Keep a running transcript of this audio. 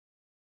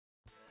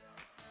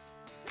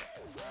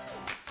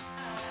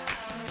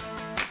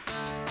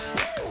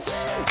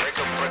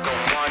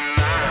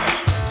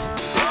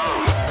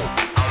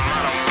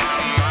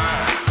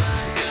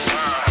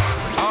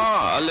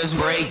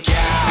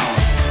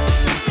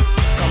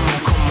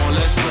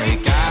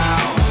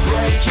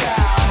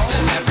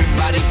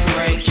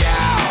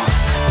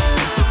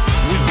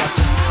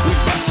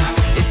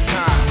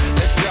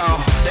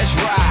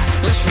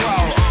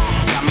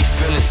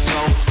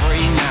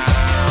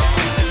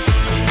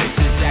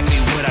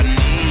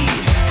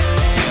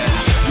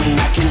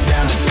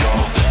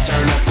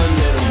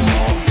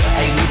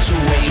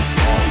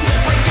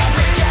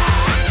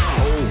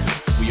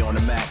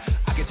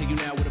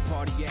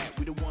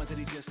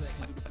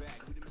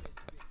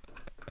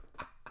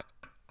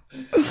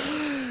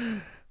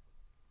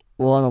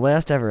Well, on the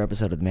last ever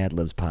episode of the Mad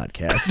Libs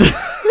podcast.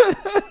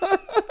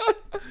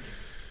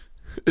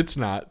 It's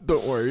not.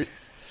 Don't worry.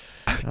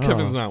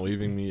 Kevin's not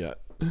leaving me yet.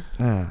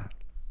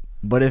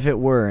 But if it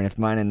were, and if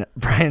mine and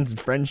Brian's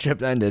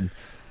friendship ended,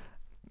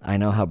 I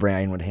know how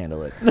Brian would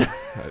handle it.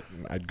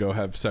 I'd go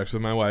have sex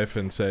with my wife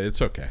and say,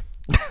 it's okay.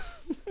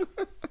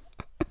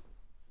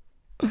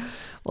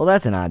 Well,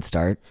 that's an odd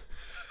start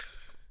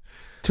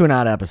to an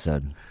odd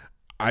episode.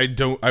 I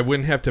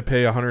wouldn't have to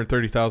pay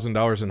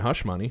 $130,000 in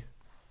hush money.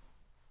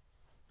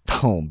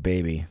 Oh,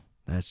 baby.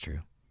 That's true.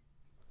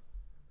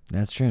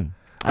 That's true.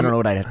 I don't know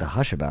what I'd have to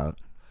hush about.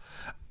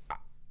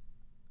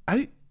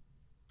 I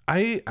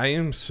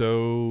am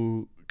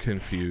so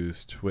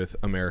confused with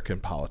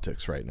American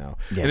politics right now.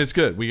 Yeah. And it's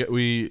good.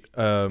 We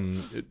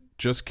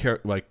just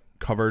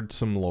covered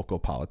some local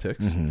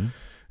politics. Mm-hmm.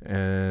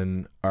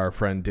 And our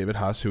friend David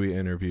Haas, who we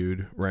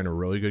interviewed, ran a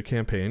really good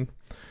campaign.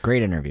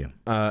 Great interview.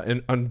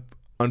 An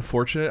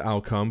unfortunate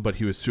outcome, but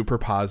he was super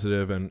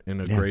positive and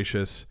a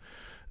gracious,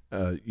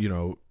 a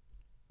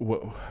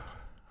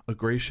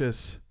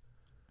gracious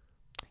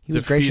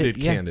defeated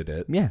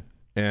candidate. Yeah.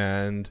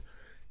 And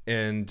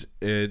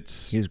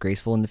he was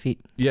graceful in defeat.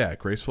 Yeah,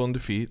 graceful in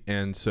defeat.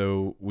 And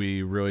so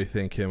we really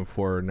thank him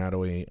for not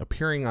only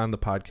appearing on the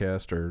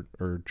podcast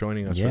or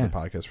joining us for the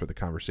podcast for the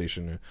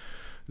conversation. It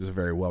was a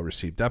very well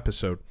received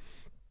episode,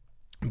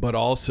 but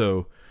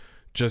also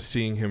just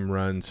seeing him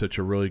run such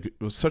a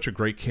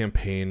great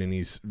campaign, and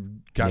he's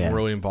gotten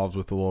really involved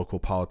with the local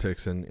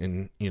politics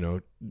and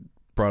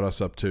brought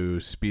us up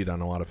to speed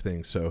on a lot of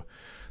things. So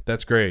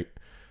that's great.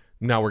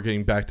 Now we're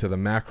getting back to the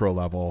macro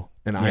level,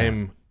 and I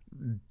am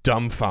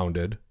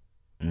dumbfounded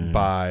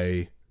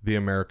by the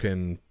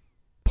American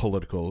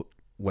political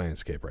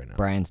landscape right now.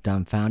 Brian's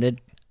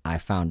dumbfounded. I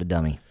found a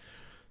dummy.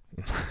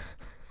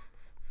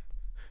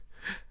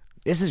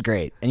 This is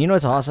great. And you know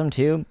what's awesome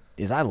too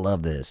is I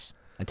love this.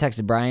 I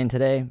texted Brian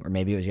today, or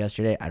maybe it was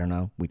yesterday. I don't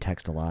know. We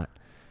text a lot.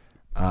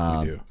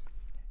 We do.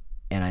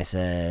 And I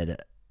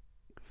said,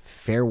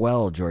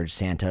 farewell, George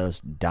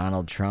Santos.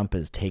 Donald Trump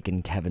has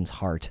taken Kevin's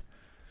heart.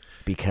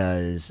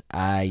 Because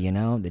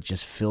it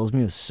just fills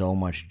me with so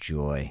much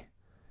joy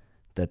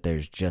that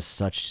there's just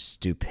such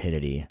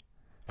stupidity.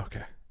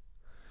 Okay.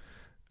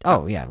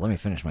 Oh, yeah. Let me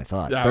finish my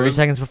thought. 30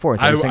 seconds before,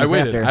 30 seconds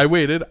after. I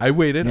waited.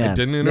 Yeah, I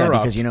didn't interrupt. Yeah,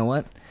 because you know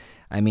what?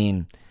 I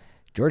mean,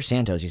 George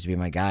Santos used to be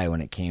my guy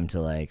when it came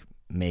to,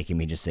 making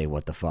me just say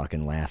what the fuck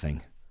and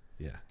laughing.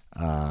 Yeah.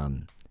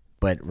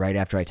 But right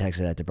after I texted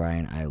that to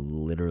Brian, I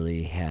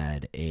literally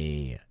had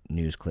a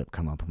news clip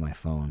come up on my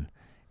phone.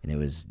 And it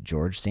was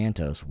George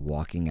Santos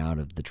walking out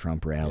of the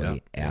Trump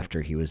rally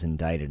after he was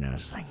indicted, and I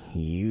was just like,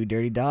 "You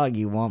dirty dog,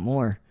 you want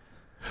more?"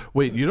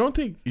 Wait, you don't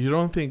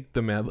think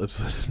the Mad Libs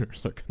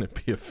listeners are going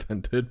to be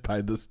offended by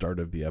the start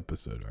of the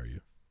episode, are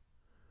you?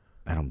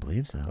 I don't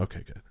believe so.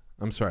 Okay, good.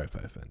 I'm sorry if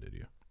I offended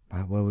you.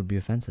 What would be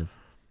offensive?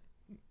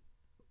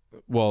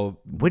 Well,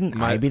 wouldn't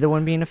I be the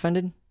one being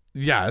offended?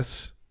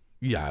 Yes.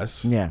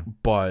 Yeah.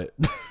 But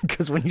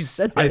because when you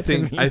said that,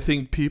 I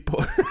think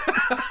people.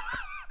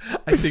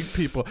 I think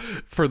people,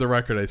 for the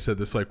record, I said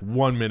this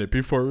 1 minute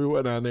before we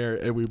went on air,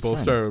 and we both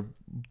started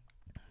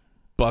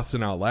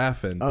busting out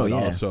laughing. But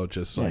also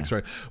just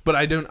sorry. But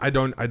I don't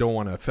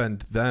want to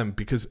offend them,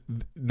 because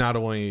not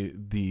only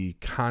the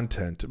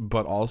content,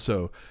 but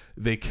also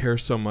they care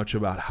so much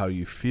about how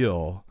you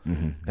feel,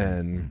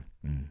 and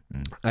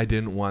I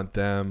didn't want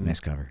them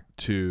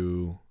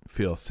to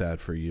feel sad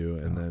for you,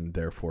 and then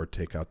therefore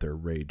take out their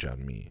rage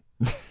on me.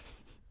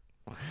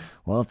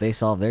 Well, if they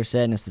solve their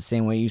sadness the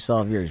same way you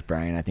solve yours,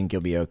 Brian, I think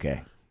you'll be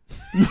okay.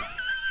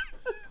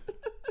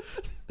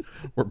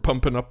 We're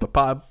pumping up the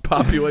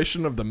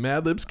population of the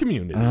Mad Libs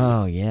community.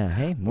 Oh, yeah.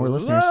 Hey, more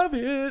listeners. Love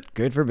it.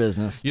 Good for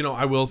business.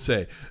 I will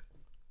say,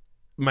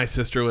 my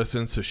sister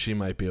listens, so she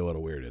might be a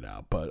little weirded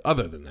out. But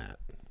other than that,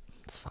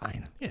 it's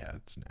fine. Yeah,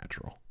 it's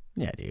natural.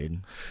 Yeah,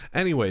 dude.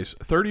 Anyways,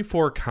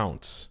 34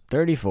 counts.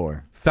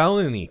 34.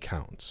 Felony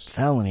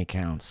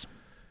counts.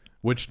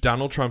 Which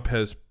Donald Trump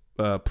has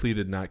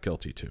pleaded not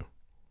guilty to.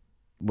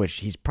 Which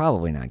he's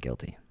probably not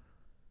guilty.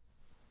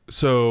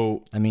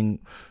 So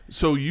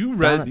you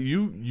read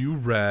you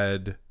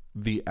read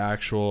the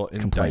actual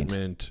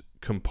indictment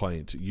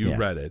complaint. You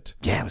read it.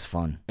 Yeah, it was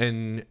fun.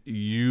 And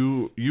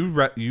you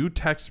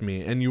text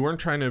me, and you weren't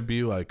trying to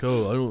be like,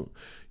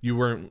 you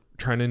weren't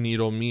trying to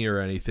needle me or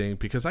anything,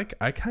 because I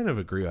kind of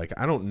agree.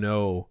 I don't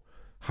know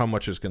how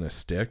much is going to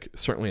stick,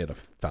 certainly at a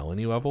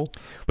felony level.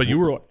 But you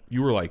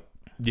were like,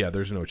 yeah,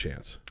 there's no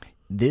chance.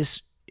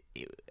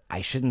 I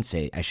shouldn't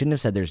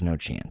have said there's no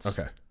chance.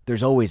 Okay.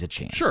 There's always a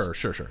chance. Sure.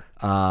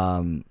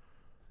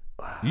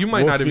 You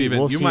might not have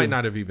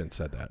even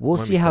said that. We'll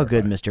see how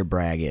good Mr.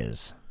 Bragg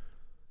is.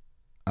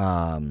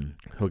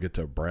 He'll get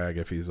to brag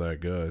if he's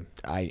that good.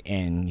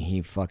 And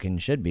he fucking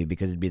should be,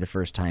 because it'd be the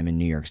first time in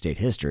New York State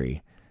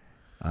history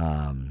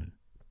that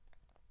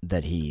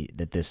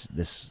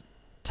this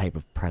type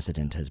of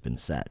precedent has been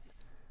set.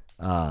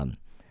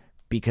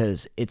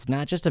 Because it's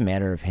not just a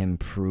matter of him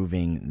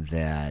proving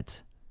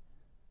that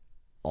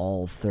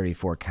all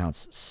 34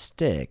 counts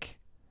stick.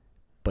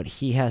 but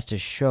he has to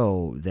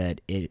show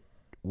that it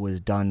was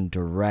done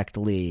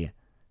directly.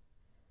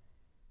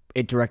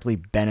 It directly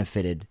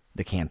benefited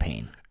the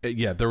campaign.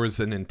 Yeah, there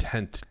was an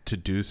intent to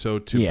do so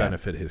to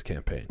benefit his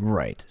campaign.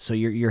 Right. So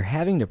you're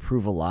having to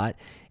prove a lot,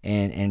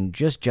 and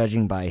just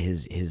judging by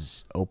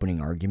his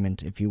opening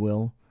argument, if you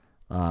will,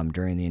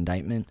 during the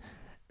indictment,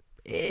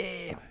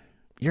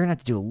 you're gonna have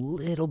to do a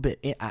little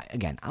bit.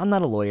 Again, I'm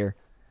not a lawyer.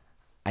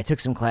 I took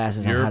some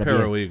classes You're on how a to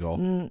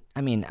paralegal.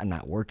 I mean, I'm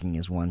not working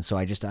as one, so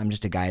I'm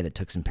just a guy that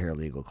took some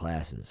paralegal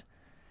classes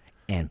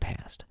and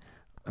passed.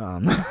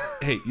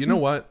 Hey, you know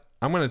what?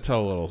 I'm going to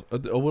tell a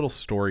little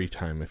story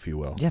time, if you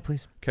will. Yeah,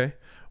 please. Okay.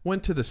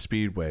 Went to the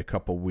Speedway a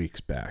couple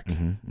weeks back.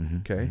 Okay.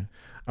 Mm-hmm.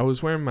 I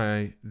was wearing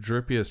my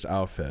drippiest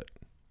outfit.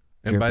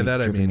 And by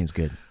that, I mean, means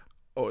good.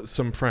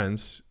 Some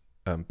friends,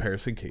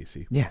 Paris and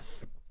Casey, Yeah.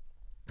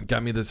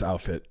 got me this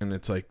outfit, and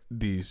it's like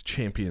these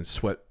Champion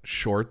sweat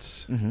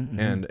shorts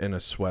and a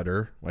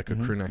sweater, like a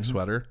crew neck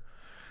sweater.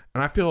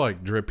 And I feel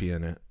like drippy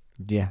in it.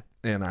 Yeah.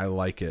 And I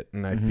like it,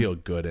 and I feel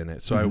good in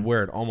it. So I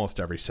wear it almost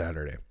every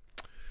Saturday.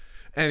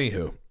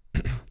 Anywho,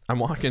 I'm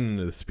walking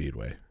into the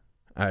Speedway.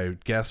 I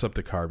gas up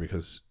the car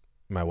because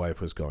my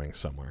wife was going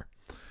somewhere.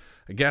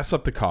 I gas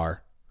up the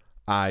car.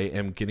 I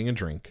am getting a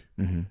drink.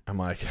 I'm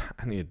like,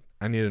 I need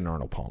an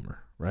Arnold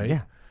Palmer, right?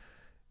 Yeah.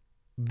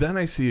 Then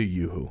I see a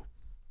Yoo-Hoo.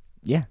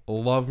 Yeah.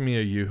 Love me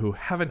a Yoo-Hoo.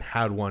 Haven't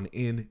had one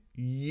in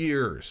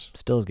years.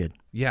 Still as good.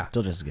 Yeah.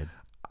 Still just as good.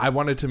 I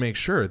wanted to make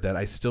sure that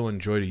I still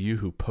enjoyed a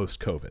Yoo-Hoo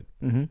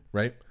post-COVID,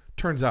 right?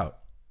 Turns out,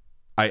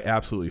 I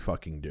absolutely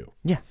fucking do.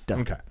 Yeah. Duh.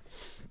 Okay.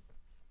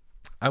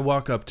 I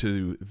walk up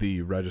to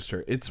the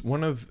register. It's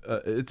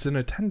it's an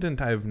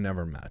attendant I've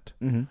never met.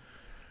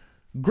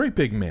 Great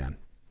big man.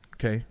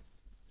 Okay.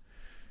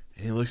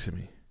 And he looks at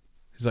me.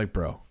 He's like,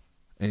 bro.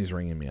 And he's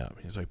ringing me up.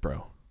 He's like,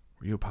 bro,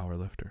 were you a power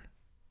lifter?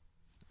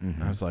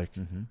 And I was like,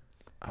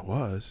 I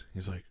was.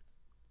 He's like,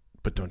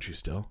 but don't you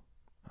still?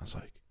 I was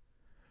like,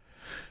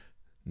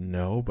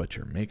 no, but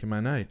you're making my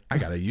night. I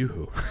got a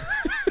Yoo-Hoo.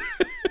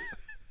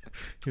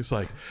 He was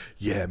like,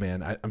 yeah,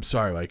 man, I'm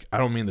sorry. Like, I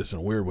don't mean this in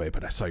a weird way,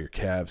 but I saw your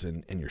calves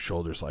and your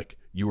shoulders. Like,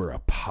 you were a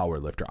power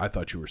lifter. I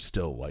thought you were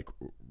still, like,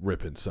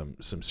 ripping some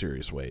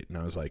serious weight. And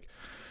I was like,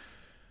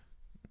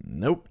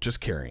 nope,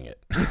 just carrying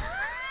it.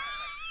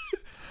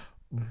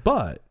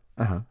 But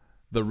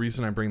the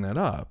reason I bring that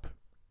up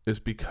is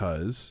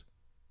because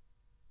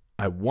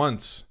I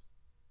once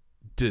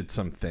did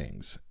some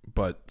things,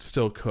 but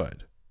still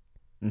could.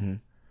 And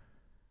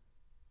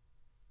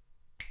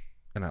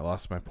I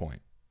lost my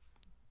point.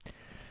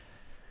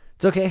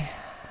 It's okay.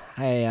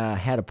 I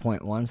had a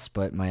point once,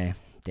 but my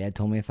dad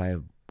told me if I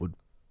would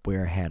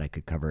wear a hat, I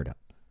could cover it up.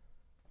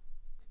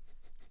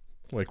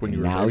 Like when you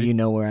were now baby? You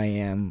know where I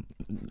am,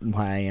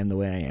 why I am the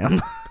way I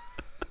am.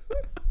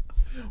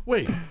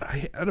 Wait,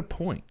 I had a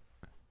point.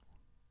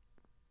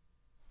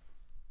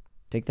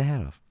 Take the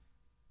hat off.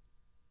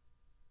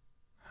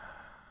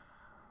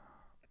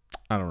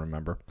 I don't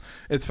remember.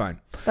 It's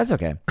fine. That's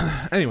okay.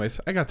 Anyways,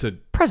 I got to...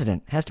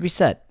 Precedent has to be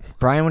set.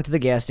 Brian went to the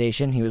gas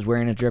station. He was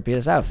wearing a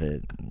drippiest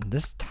outfit.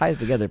 This ties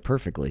together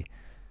perfectly.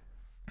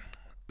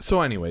 So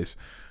anyways,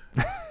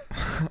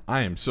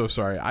 I am so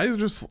sorry. I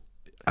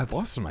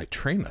lost my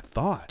train of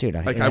thought. Dude,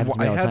 it happens to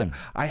me all the time.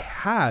 I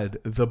had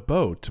the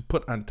bow to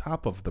put on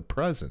top of the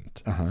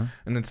present. And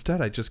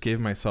instead I just gave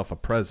myself a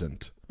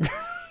present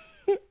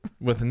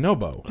with no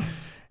bow.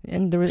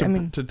 And there was,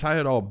 to tie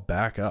it all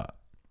back up.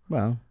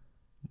 Well,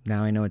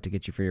 now I know what to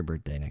get you for your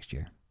birthday next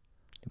year.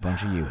 A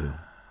bunch of Yoo-Hoo.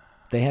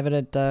 They have it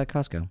at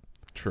Costco.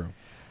 True.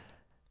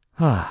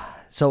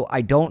 So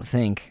I don't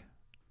think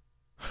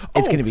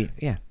it's going to be...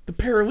 Yeah. The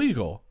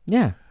paralegal.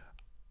 Yeah.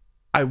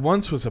 I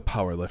once was a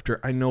power lifter.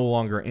 I no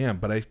longer am,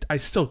 but I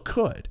still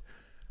could.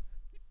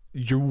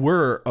 You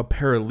were a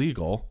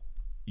paralegal.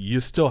 You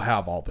still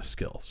have all the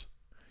skills.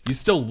 You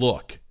still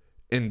look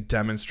and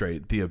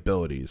demonstrate the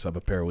abilities of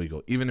a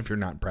paralegal, even if you're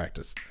not in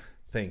practice.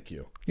 Thank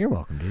you. You're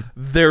welcome, dude.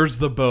 There's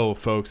the bow,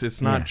 folks.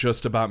 It's not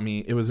just about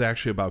me. It was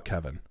actually about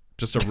Kevin.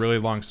 Just a really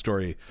long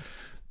story.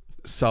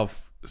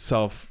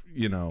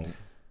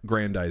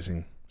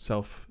 Grandizing.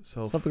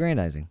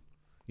 Self-aggrandizing.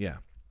 Yeah.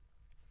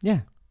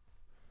 Yeah.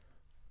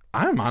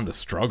 I'm on the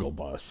struggle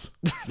bus.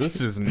 This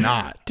is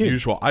not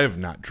usual. I have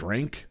not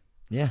drank.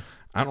 Yeah.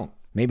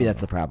 Maybe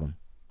that's the problem.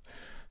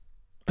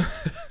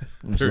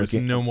 There's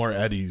no more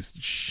Eddie's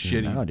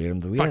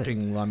shitty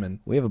fucking lemon.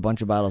 We have a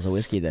bunch of bottles of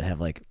whiskey that have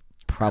like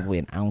probably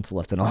an ounce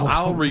left in all.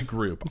 I'll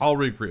regroup.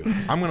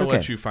 I'm going to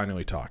let you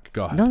finally talk.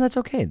 Go ahead. No, that's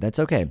okay.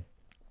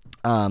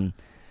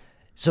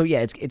 So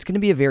yeah, it's going to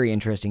be a very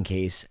interesting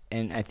case,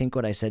 and I think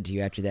what I said to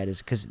you after that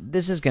is because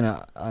this is going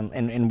to,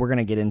 and we're going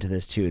to get into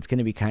this too. It's going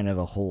to be kind of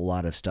a whole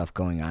lot of stuff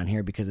going on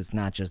here because it's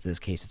not just this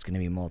case. It's going to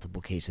be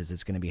multiple cases.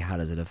 It's going to be how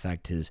does it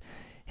affect his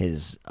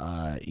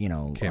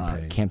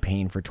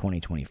campaign for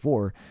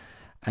 2024.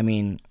 I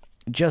mean,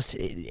 just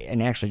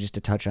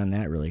to touch on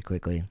that really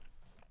quickly,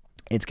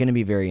 it's going to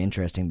be very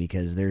interesting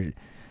because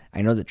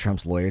I know that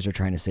Trump's lawyers are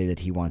trying to say that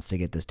he wants to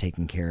get this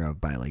taken care of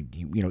by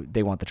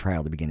they want the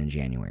trial to begin in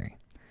January.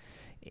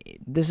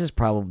 This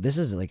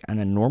is like on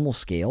a normal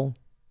scale,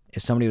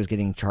 if somebody was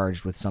getting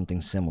charged with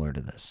something similar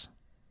to this,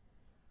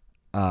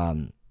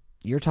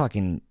 you're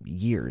talking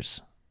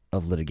years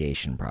of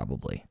litigation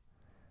probably.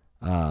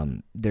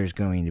 There's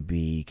going to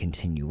be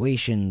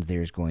continuations,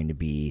 there's going to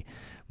be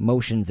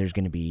motions, there's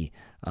going to be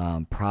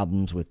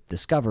problems with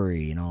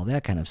discovery and all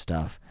that kind of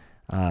stuff.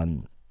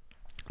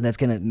 That's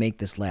going to make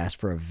this last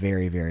for a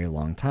very, very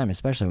long time,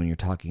 especially when you're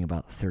talking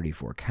about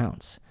 34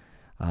 counts.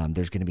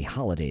 There's going to be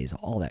holidays,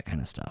 all that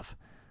kind of stuff.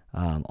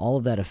 All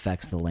of that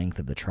affects the length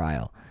of the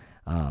trial.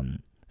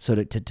 So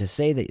to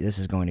say that this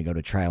is going to go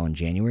to trial in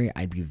January,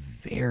 I'd be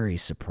very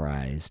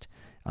surprised.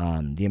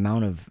 The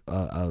amount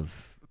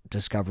of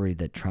discovery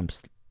that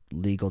Trump's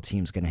legal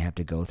team's going to have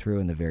to go through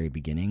in the very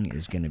beginning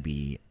is going to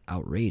be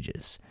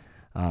outrageous.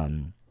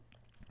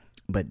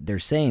 But they're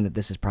saying that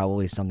this is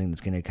probably something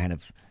that's going to kind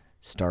of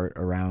start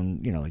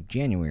around, like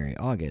January,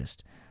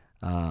 August,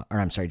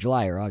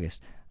 July or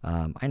August.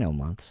 I know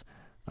months.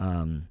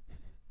 I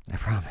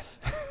promise.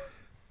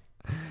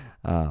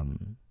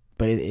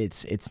 But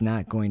it's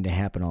not going to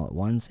happen all at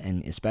once,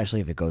 and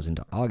especially if it goes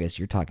into August,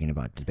 you're talking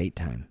about debate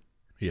time.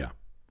 Yeah.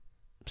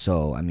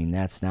 So,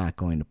 that's not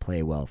going to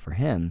play well for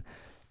him.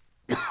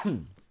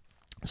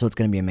 So it's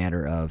going to be a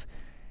matter of,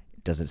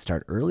 does it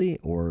start early,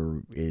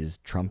 or is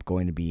Trump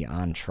going to be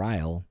on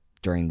trial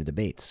during the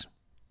debates?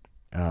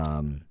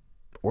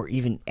 Or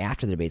even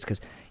after the debates?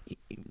 Because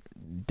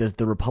does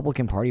the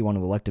Republican Party want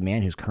to elect a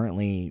man who's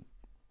currently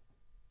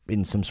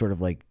in some sort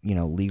of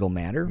legal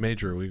matter?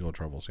 Major legal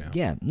troubles, yeah.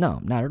 Yeah, no,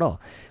 not at all.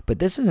 But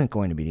this isn't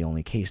going to be the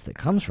only case that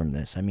comes from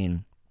this.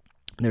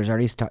 There's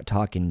already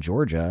talk in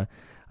Georgia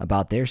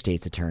about their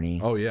state's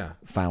attorney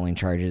filing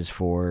charges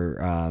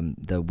for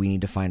we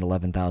need to find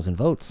 11,000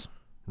 votes.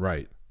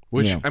 Right.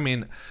 Which,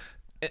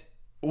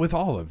 with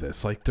all of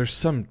this, there's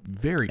some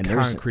very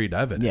concrete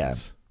evidence. Yeah.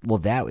 Well,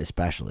 that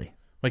especially.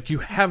 You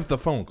have the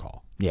phone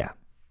call. Yeah.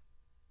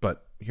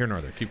 But here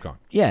nor there. Keep going.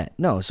 Yeah.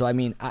 No. So,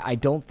 I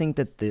don't think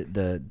that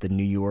the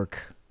New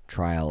York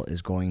trial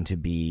is going to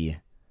be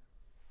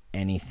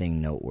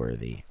anything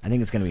noteworthy. I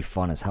think it's going to be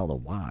fun as hell to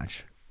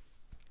watch.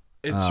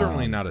 It's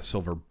certainly not a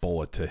silver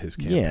bullet to his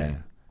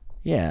campaign.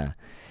 Yeah.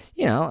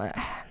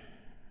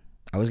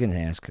 I was going to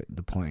ask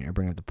the point, or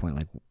bring up the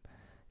point,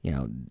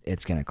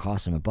 it's going to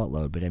cost him a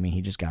buttload, but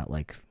he just got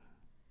a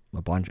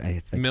bunch, I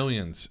think.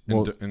 Millions.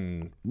 Well,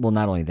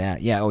 not only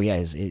that. Yeah. Oh, yeah.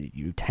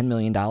 $10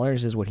 million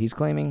is what he's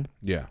claiming.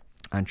 Yeah.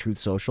 On Truth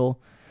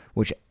Social,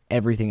 which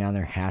everything on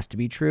there has to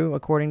be true,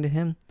 according to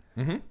him.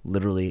 Mm-hmm.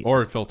 Literally.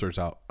 Or it filters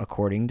out.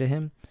 According to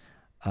him.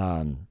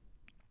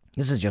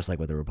 This is just like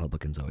what the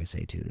Republicans always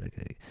say, too.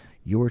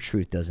 Your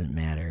truth doesn't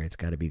matter. It's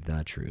got to be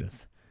the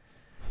truth.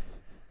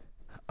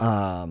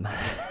 So,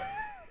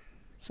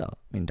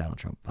 Donald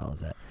Trump follows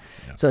that.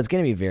 Yeah. So it's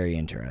going to be very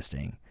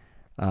interesting.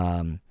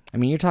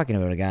 You're talking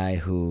about a guy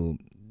who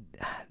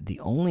the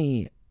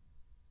only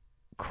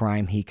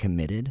crime he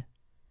committed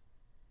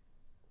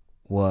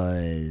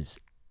was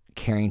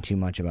caring too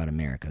much about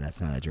America.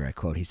 That's not a direct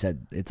quote. He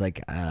said it's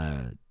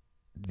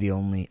the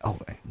only... Oh,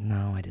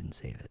 no, I didn't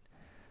save it.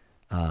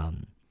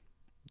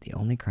 The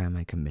only crime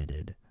I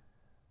committed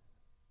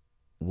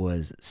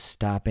was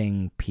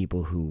stopping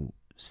people who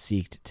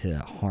seeked to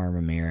harm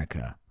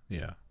America.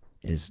 Yeah.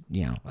 Is,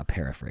 a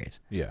paraphrase.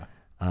 Yeah.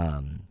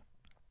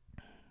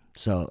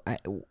 So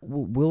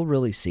we'll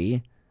really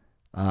see.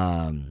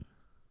 But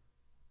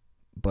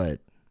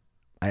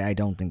I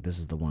don't think this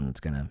is the one that's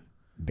going to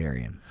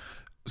bury him.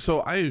 So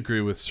I agree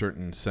with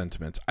certain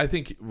sentiments. I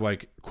think,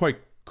 quite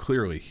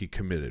clearly he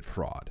committed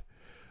fraud.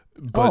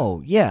 But,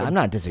 I'm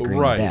not disagreeing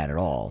with that at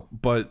all.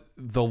 But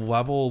the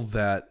level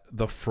that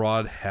the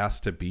fraud has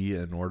to be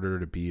in order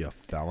to be a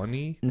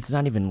felony... It's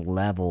not even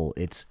level.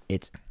 It's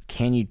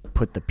can you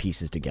put the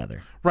pieces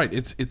together? Right.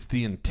 It's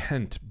the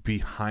intent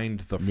behind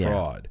the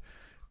fraud.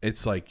 Yeah.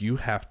 It's you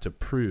have to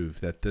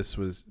prove that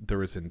there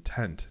was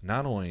intent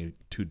not only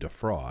to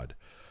defraud,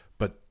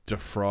 but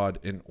defraud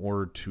in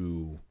order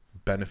to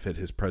benefit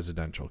his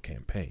presidential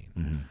campaign.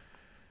 Mm-hmm.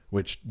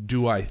 Which,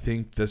 do I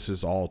think this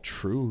is all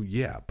true?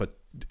 Yeah, but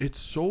it's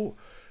so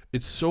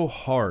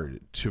hard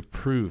to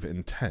prove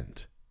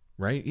intent,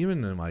 right?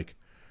 Even in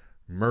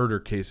murder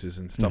cases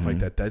and stuff like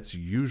that, that's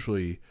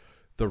usually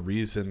the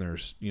reason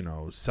there's,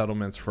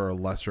 settlements for a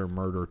lesser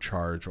murder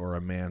charge or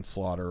a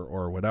manslaughter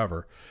or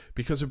whatever,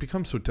 because it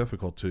becomes so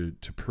difficult to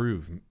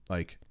prove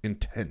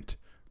intent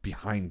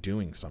behind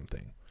doing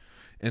something.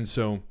 And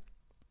so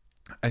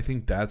I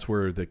think that's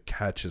where the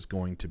catch is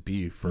going to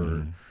be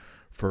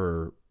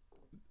for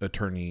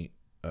Attorney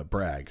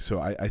Bragg. So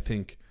I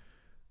think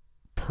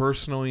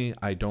personally,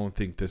 I don't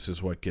think this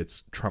is what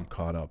gets Trump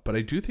caught up, but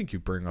I do think you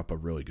bring up a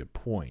really good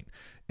point,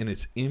 and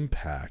its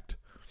impact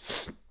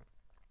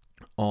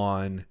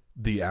on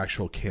the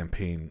actual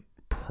campaign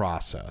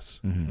process,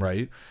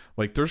 right?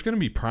 There's going to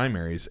be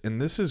primaries,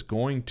 and this is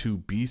going to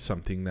be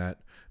something that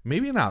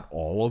maybe not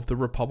all of the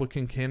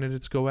Republican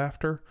candidates go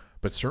after,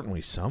 but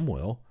certainly some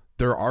will.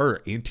 There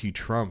are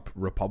anti-Trump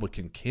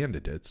Republican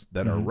candidates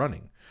that are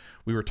running.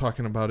 We were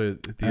talking about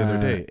it the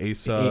other day.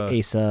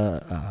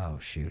 Asa, oh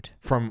shoot,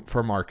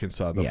 from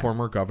Arkansas, the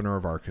former governor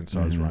of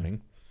Arkansas is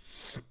running.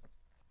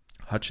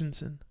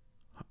 Hutchinson?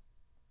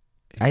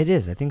 It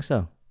is. I think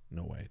so.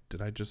 No way.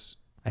 Did I just...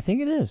 I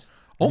think it is.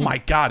 Oh, my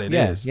God, it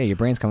is. Yeah, your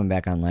brain's coming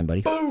back online,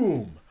 buddy.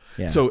 Boom!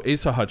 Yeah. So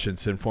Asa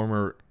Hutchinson,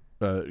 former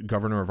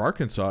governor of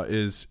Arkansas,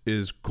 is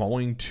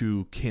going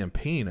to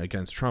campaign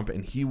against Trump,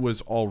 and he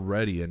was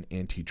already an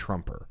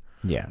anti-Trumper.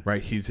 Yeah.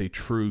 Right? He's a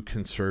true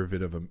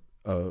conservative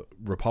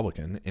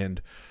Republican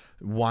and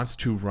wants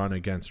to run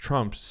against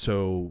Trump,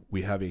 so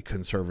we have a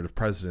conservative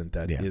president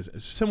that is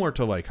similar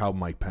to like how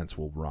Mike Pence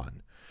will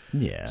run.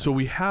 Yeah. So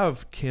we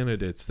have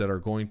candidates that are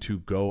going to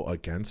go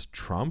against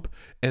Trump,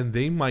 and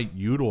they might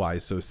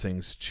utilize those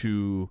things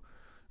to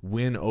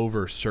win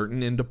over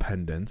certain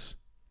independents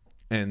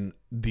and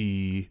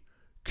the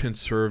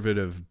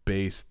conservative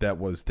base that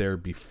was there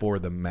before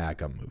the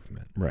MAGA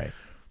movement. Right.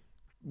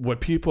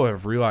 What people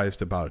have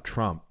realized about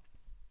Trump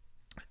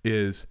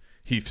is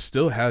he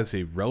still has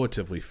a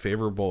relatively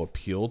favorable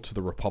appeal to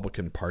the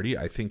Republican Party.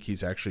 I think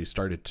he's actually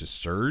started to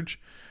surge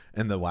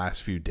in the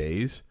last few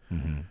days.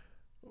 Mm-hmm.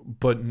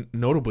 But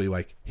notably,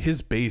 like,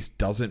 his base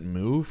doesn't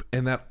move,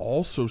 and that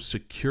also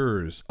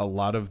secures a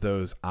lot of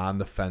those on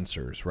the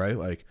fencers, right?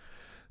 Like,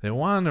 they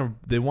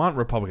want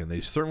Republican. They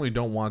certainly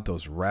don't want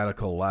those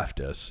radical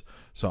leftists.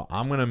 So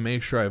I'm going to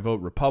make sure I vote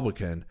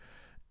Republican.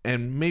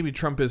 And maybe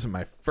Trump isn't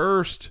my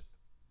first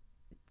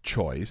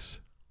choice,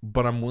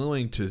 but I'm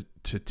willing to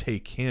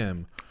take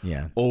him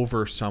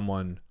over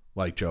someone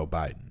like Joe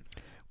Biden.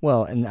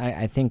 Well, and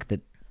I think that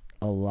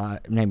a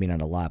lot, maybe not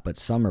a lot, but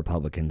some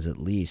Republicans at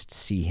least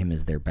see him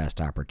as their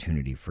best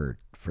opportunity for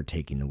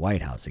taking the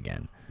White House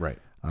again. Right.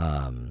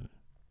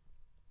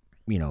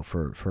 You know,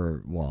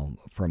 for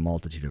a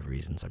multitude of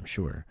reasons, I'm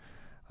sure.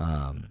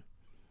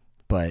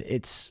 But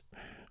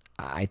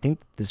I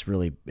think this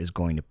really is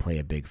going to play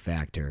a big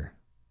factor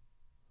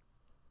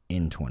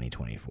in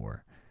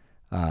 2024.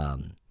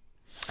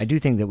 I do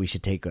think that we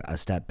should take a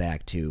step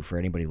back too, for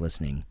anybody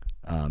listening,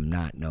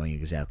 not knowing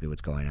exactly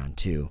what's going on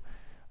too,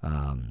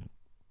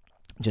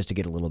 just to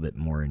get a little bit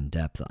more in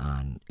depth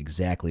on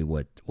exactly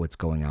what's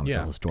going on with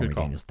the whole Stormy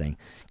Daniels thing.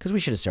 Because we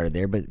should have started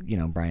there, but you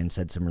know, Brian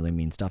said some really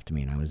mean stuff to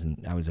me, and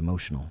I was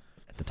emotional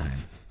at the time.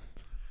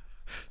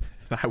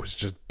 I was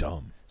just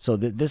dumb. So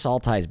this all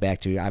ties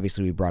back to,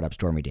 obviously we brought up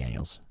Stormy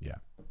Daniels. Yeah.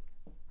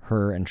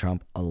 Her and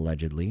Trump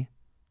allegedly,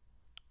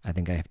 I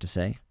think I have to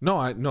say.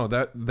 No,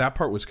 that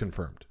part was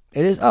confirmed.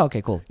 It is? Oh,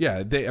 okay, cool.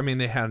 Yeah, they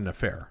had an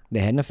affair. They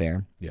had an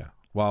affair. Yeah.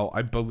 Well,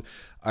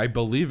 I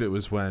believe it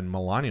was when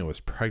Melania was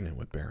pregnant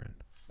with Barron.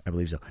 I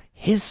believe so.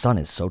 His son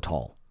is so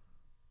tall.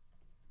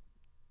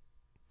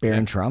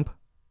 Barron Trump?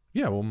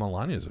 Yeah, well,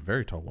 Melania is a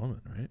very tall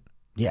woman, right?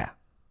 Yeah.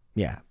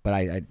 Yeah, but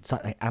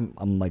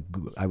I'm like,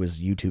 I was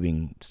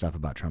YouTubing stuff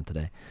about Trump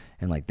today,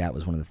 and like that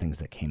was one of the things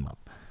that came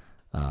up.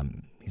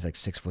 He's like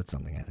 6 foot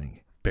something, I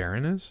think.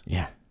 Barron is?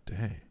 Yeah.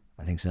 Dang.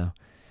 I think so.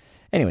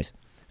 Anyways,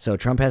 so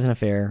Trump has an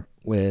affair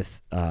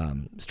with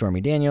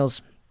Stormy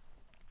Daniels.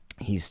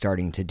 He's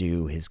starting to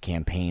do his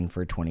campaign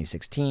for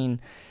 2016.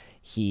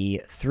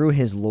 He, through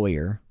his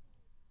lawyer,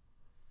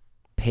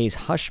 pays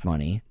hush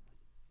money,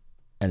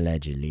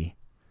 allegedly,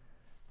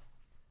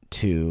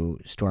 to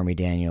Stormy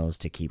Daniels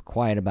to keep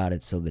quiet about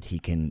it so that he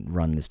can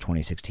run this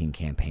 2016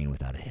 campaign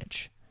without a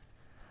hitch.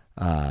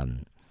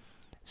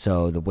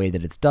 So the way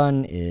that it's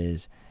done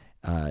is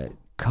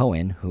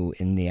Cohen, who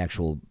in the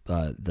actual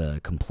the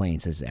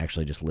complaints is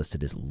actually just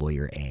listed as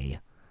Lawyer A,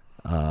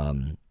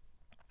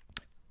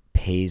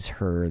 pays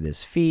her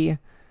this fee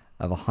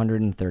of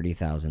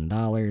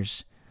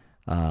 $130,000,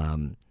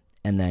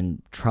 and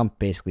then Trump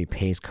basically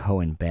pays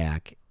Cohen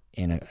back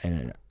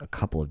in a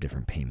couple of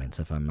different payments,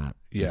 if I'm not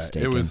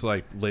mistaken. It was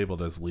like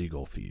labeled as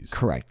legal fees.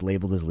 Correct,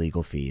 labeled as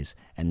legal fees,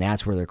 and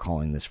that's where they're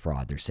calling this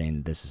fraud. They're saying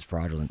that this is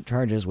fraudulent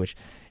charges, which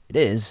it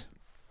is,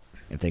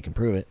 if they can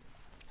prove it.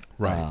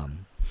 Right.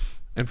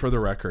 And for the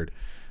record,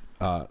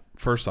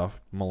 first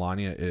off,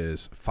 Melania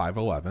is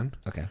 5'11".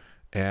 Okay.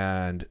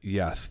 And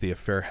yes, the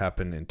affair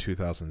happened in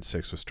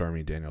 2006 with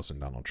Stormy Daniels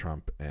and Donald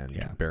Trump,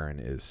 and Barron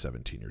is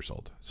 17 years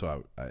old.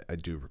 So I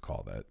do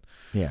recall that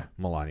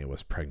Melania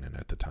was pregnant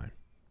at the time.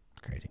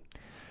 Crazy.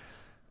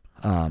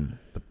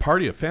 The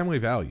party of family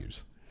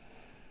values.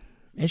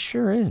 It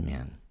sure is,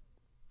 man.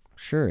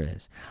 Sure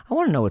is. I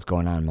want to know what's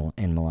going on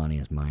in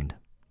Melania's mind.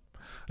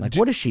 Like,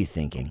 what is she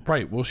thinking?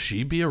 Right. Will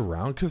she be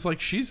around? Because,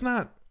 like, she's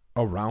not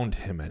around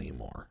him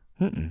anymore.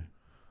 Mm-mm.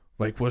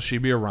 Like, will she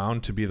be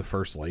around to be the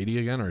first lady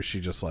again? Or is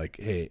she just like,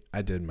 hey,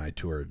 I did my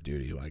tour of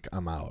duty. Like,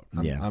 I'm out.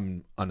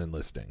 I'm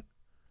unenlisting.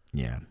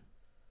 Yeah.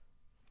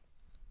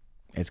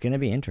 It's going to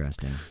be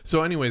interesting.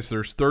 So anyways,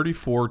 there's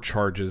 34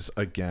 charges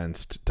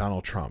against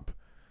Donald Trump.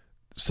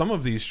 Some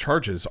of these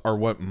charges are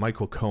what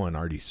Michael Cohen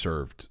already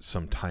served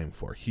some time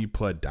for. He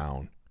pled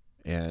down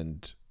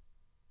and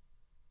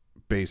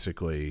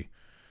basically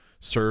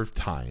served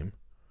time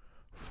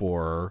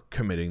for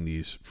committing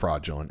these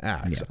fraudulent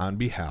acts on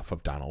behalf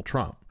of Donald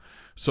Trump.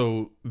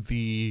 So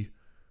the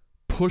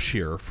push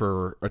here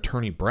for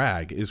Attorney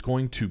Bragg is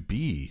going to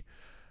be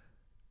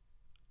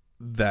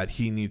that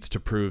he needs to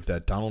prove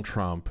that Donald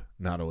Trump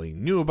not only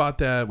knew about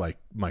that, like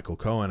Michael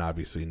Cohen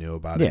obviously knew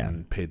about it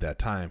and paid that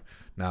time.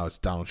 Now it's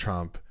Donald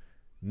Trump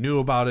knew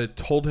about it,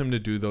 told him to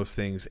do those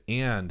things,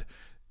 and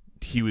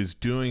he was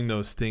doing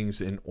those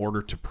things in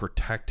order to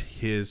protect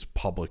his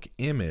public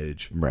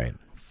image Right.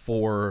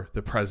 for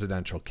the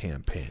presidential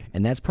campaign.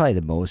 And that's probably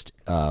the most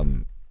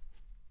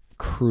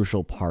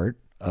crucial part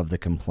of the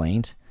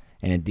complaint.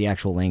 And the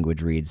actual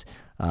language reads,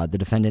 the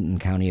defendant in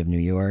County of New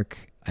York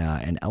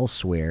and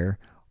elsewhere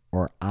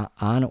or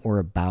on or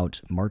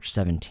about March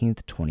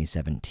 17th,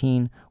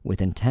 2017,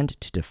 with intent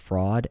to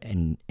defraud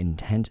and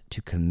intent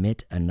to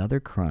commit another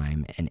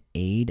crime and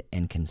aid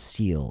and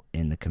conceal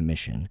in the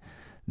commission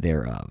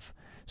thereof.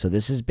 So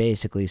this is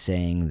basically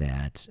saying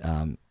that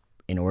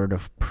in order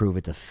to prove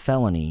it's a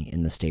felony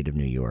in the state of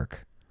New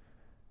York,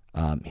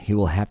 he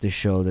will have to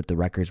show that the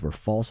records were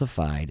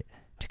falsified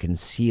to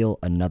conceal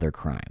another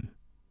crime.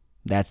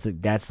 That's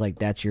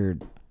your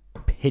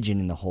pigeon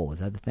in the hole. Is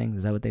that the thing?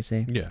 Is that what they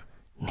say? Yeah.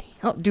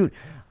 Dude,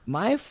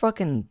 my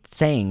fucking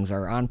sayings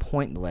are on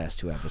point in the last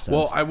 2 episodes.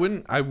 Well, I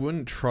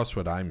wouldn't trust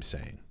what I'm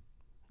saying.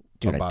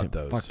 Dude, about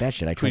those. Fuck that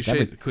shit. I trust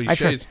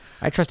cliches.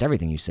 I trust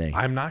everything you say.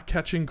 I'm not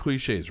catching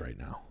cliches right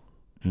now.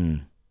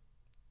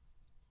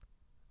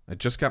 I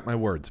just got my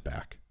words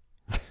back.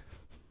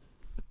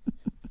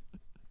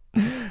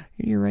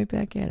 You're right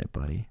back at it,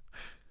 buddy.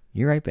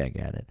 You're right back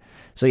at it.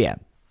 So yeah,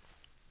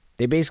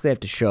 they basically have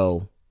to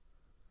show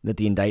that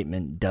the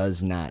indictment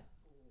does not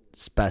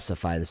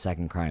specify the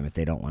second crime if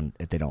they don't want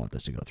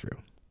this to go through.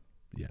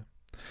 Yeah.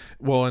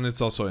 Well, and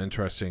it's also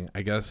interesting.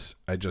 I guess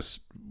I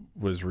just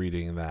was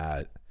reading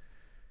that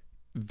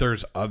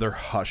there's other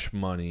hush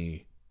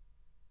money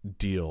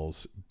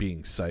deals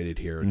being cited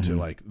here to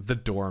like the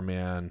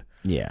doorman.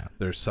 Yeah.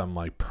 There's some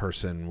like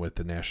person with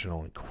the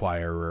National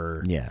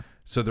Enquirer. Yeah.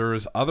 So there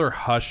was other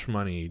hush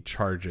money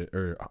charges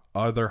or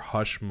other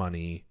hush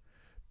money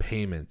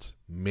payments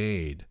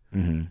made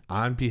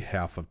on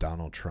behalf of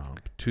Donald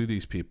Trump to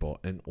these people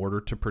in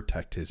order to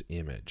protect his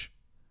image.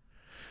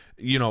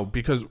 You know,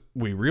 because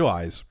we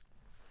realize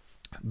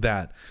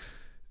that,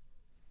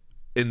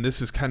 and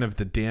this is kind of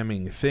the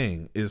damning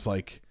thing, is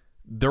like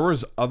there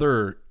was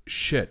other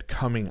shit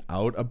coming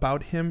out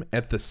about him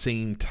at the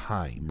same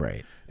time.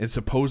 Right. And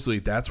supposedly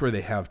that's where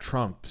they have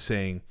Trump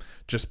saying,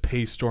 just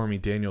pay Stormy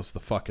Daniels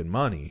the fucking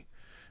money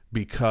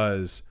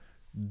because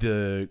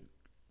the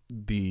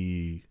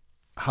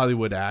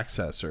Hollywood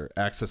Access or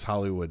Access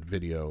Hollywood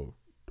video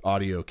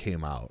audio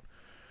came out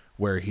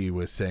where he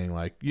was saying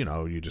like, you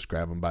know, you just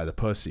grab him by the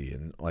pussy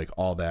and like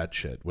all that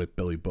shit with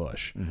Billy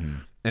Bush.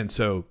 And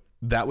so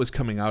that was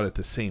coming out at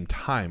the same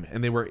time,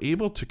 and they were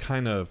able to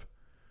kind of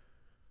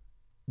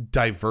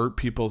divert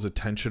people's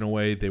attention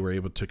away. They were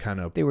able to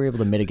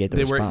mitigate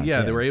the response.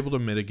 They were able to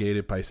mitigate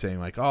it by saying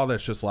like, oh,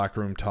 that's just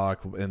locker room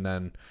talk, and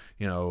then,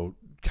 you know,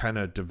 kind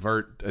of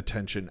divert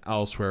attention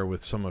elsewhere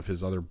with some of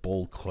his other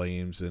bold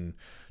claims, and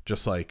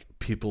just like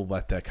people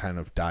let that kind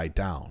of die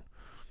down.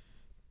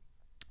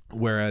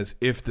 Whereas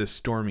if the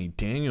Stormy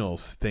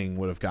Daniels thing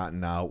would have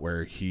gotten out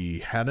where he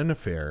had an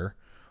affair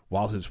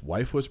while his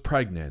wife was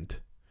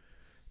pregnant,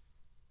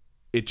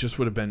 it just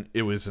would have been,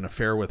 it was an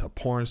affair with a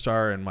porn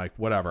star and like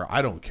whatever,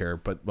 I don't care.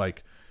 But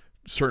like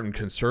certain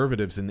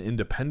conservatives and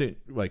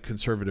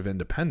conservative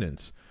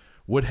independents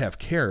would have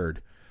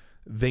cared.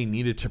 They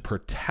needed to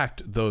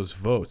protect those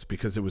votes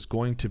because it was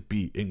going to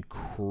be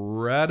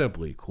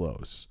incredibly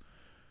close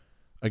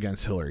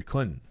against Hillary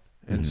Clinton.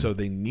 And so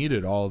they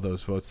needed all of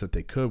those votes that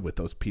they could with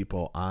those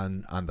people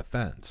on the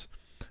fence.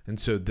 And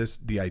so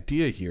the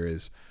idea here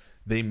is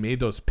they made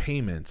those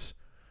payments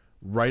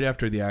right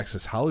after the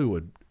Access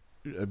Hollywood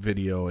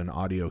video and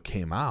audio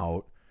came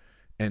out.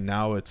 And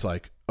now it's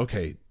like,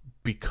 okay,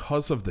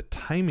 because of the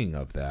timing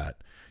of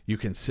that, you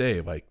can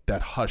say like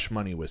that hush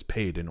money was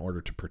paid in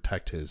order to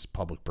protect his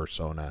public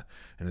persona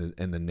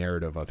and the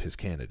narrative of his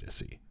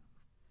candidacy.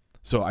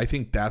 So I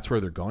think that's where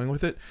they're going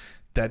with it.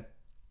 That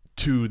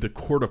to the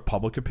court of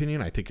public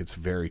opinion, I think it's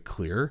very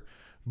clear,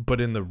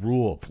 but in the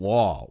rule of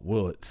law,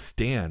 will it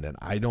stand? And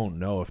I don't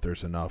know if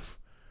there's enough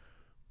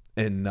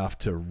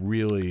to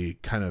really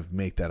kind of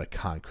make that a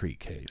concrete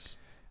case.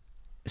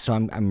 So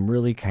I'm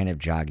really kind of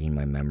jogging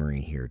my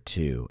memory here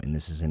too, and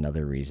this is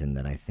another reason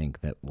that I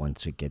think that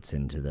once it gets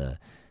into the,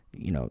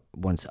 you know,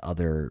 once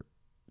other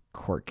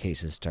court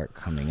cases start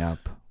coming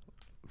up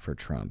for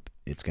Trump,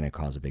 it's going to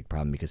cause a big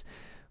problem, because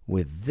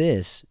with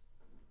this,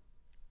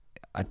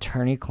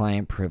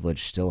 attorney-client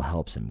privilege still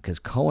helps him, because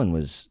Cohen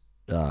was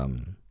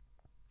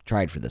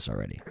tried for this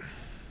already.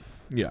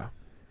 Yeah.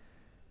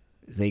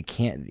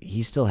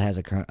 He still has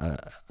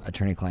a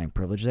attorney-client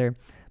privilege there,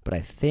 but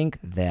I think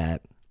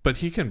that... But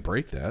he can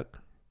break that.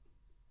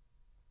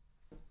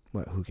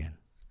 What? Who can?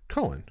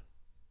 Cohen.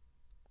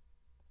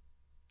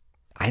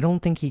 I don't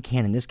think he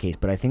can in this case,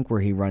 but I think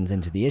where he runs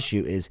into the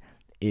issue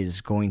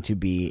is going to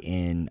be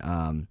in...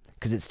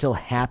 because it still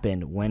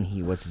happened when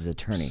he was his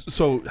attorney.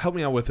 So help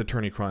me out with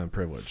attorney-client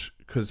privilege,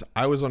 because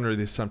I was under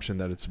the assumption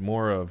that it's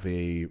more of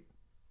a,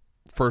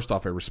 first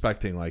off, a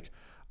respecting, like,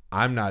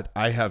 I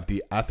have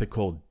the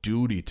ethical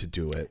duty to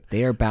do it.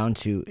 They are bound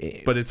to.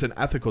 But it's an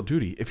ethical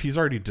duty. If he's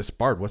already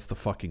disbarred, what's the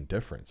fucking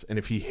difference? And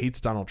if he hates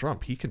Donald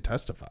Trump, he can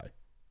testify.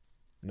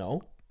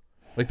 No?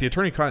 Like the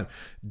attorney-client,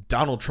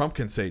 Donald Trump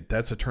can say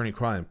that's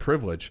attorney-client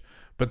privilege,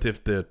 but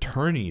if the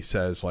attorney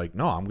says like,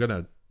 no, I'm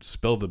gonna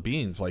spill the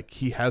beans, like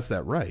he has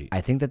that right.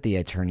 I think that the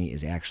attorney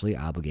is actually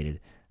obligated.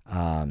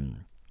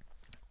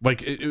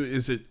 Like,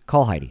 is it?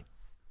 Call Heidi.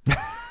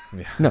 Yeah.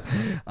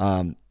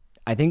 No,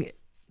 I think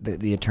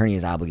the attorney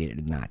is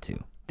obligated not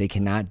to. They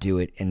cannot do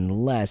it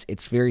unless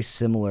it's very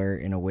similar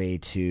in a way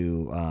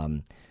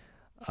to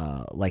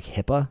like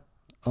HIPAA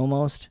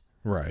almost.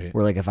 Right.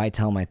 Where like if I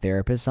tell my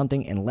therapist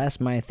something, unless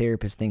my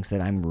therapist thinks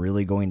that I'm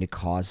really going to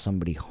cause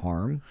somebody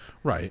harm,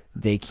 Right.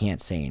 they can't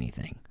say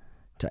anything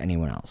to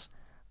anyone else.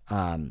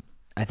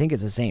 I think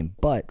it's the same,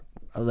 but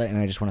and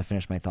I just want to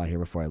finish my thought here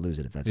before I lose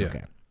it, if that's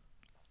okay.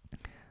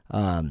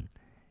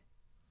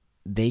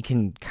 They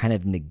can kind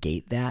of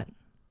negate that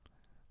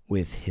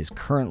with his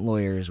current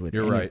lawyers.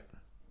 You're right.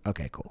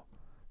 Okay, cool.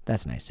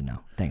 That's nice to know.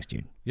 Thanks,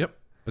 dude. Yep.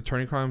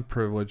 Attorney-client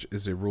privilege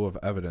is a rule of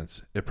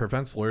evidence. It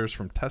prevents lawyers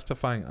from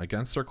testifying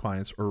against their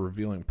clients or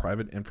revealing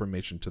private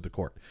information to the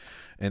court.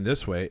 In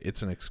this way,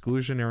 it's an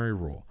exclusionary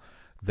rule.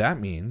 That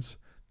means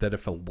that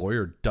if a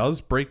lawyer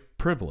does break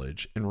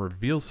privilege and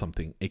reveals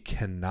something, it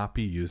cannot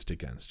be used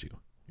against you.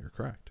 You're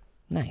correct.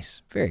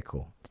 Nice. Very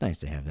cool. It's nice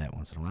to have that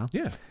once in a while.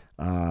 Yeah.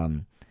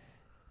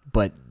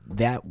 But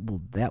that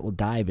will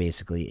die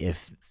basically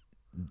if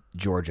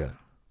Georgia,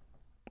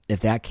 if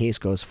that case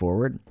goes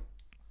forward,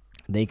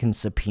 they can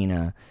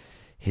subpoena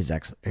his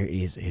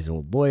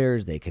old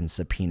lawyers. They can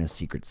subpoena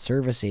Secret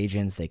Service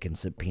agents. They can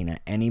subpoena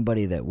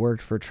anybody that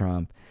worked for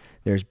Trump.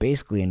 There's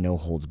basically a no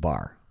holds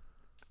bar.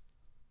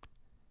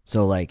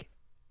 So like,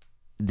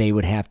 they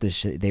would have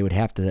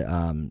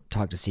to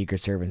talk to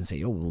Secret Service and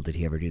say, oh, well, did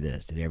he ever do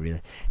this? Did he ever do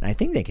that? And I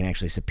think they can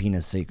actually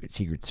subpoena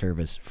Secret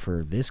Service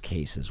for this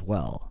case as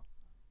well,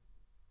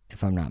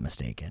 if I'm not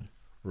mistaken.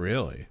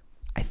 Really?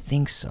 I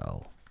think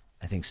so.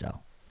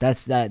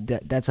 That's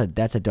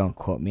a don't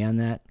quote me on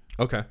that.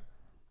 Okay.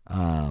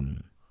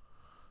 I'm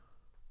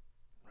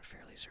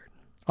fairly certain.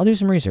 I'll do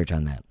some research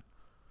on that.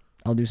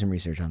 I'll do some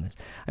research on this.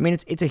 I mean,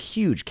 it's a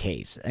huge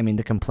case. I mean,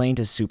 the complaint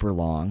is super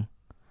long.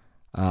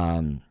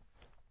 And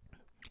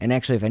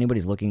actually, if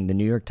anybody's looking, the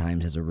New York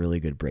Times has a really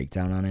good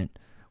breakdown on it,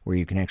 where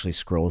you can actually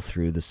scroll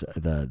through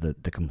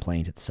the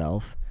complaint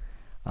itself.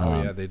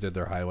 Oh yeah, they did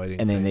their highlighting,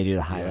 and then they do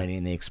the highlighting,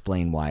 and they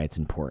explain why it's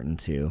important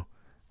too.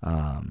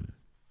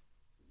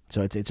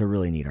 So it's a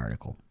really neat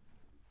article.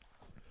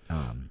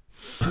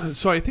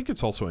 So I think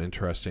it's also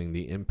interesting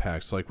the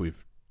impacts, like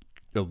we've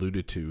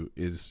alluded to,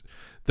 is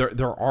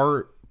there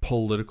are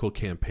political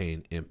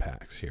campaign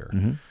impacts here.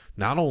 Mm-hmm.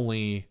 Not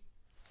only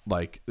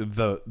like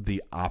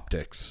the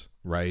optics,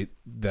 right,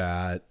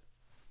 that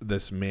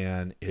this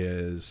man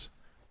is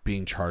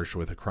being charged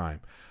with a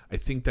crime. I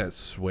think that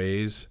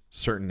sways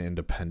certain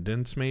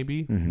independents,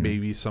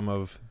 maybe some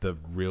of the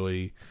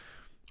really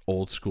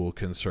old school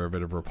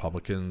conservative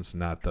Republicans,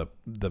 not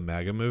the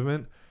MAGA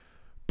movement.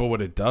 But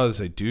what it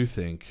does, I do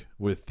think,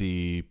 with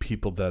the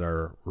people that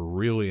are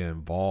really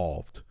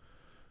involved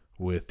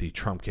with the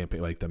Trump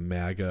campaign, like the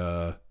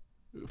MAGA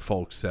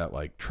folks that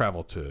like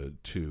travel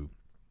to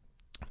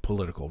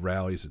political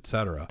rallies,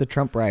 etc. The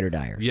Trump ride or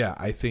diers. Yeah,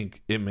 I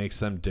think it makes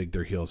them dig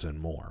their heels in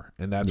more.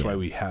 And that's why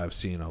we have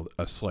seen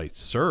a slight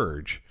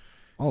surge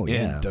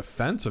in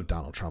defense of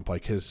Donald Trump.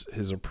 Like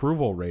his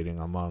approval rating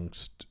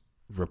amongst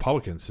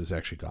Republicans has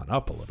actually gone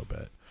up a little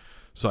bit.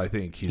 So I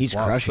think he's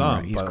lost crushing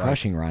some. He's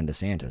crushing Ron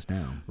DeSantis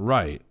now.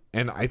 Right.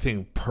 And I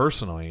think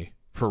personally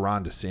for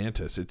Ron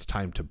DeSantis, it's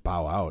time to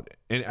bow out.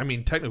 And I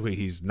mean, technically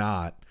he's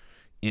not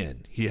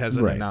in. He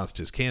hasn't announced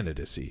his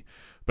candidacy.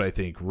 But I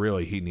think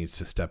really he needs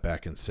to step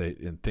back and say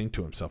and think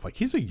to himself, like,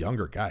 he's a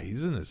younger guy.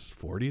 He's in his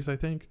 40s, I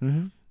think,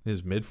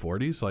 his mid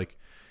 40s. Like,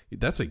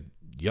 that's a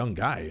young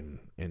guy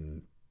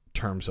in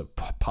terms of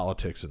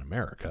politics in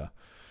America.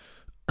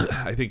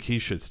 I think he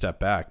should step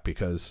back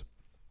because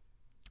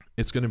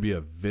it's going to be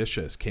a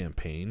vicious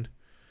campaign,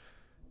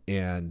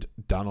 and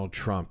Donald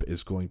Trump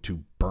is going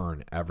to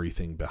burn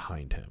everything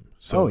behind him.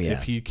 So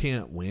if he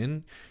can't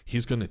win,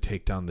 he's going to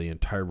take down the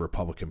entire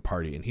Republican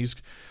Party, and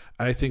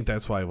I think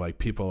that's why like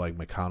people like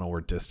McConnell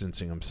were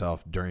distancing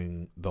himself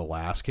during the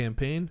last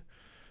campaign,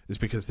 is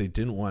because they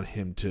didn't want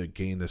him to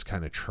gain this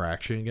kind of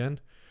traction again,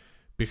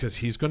 because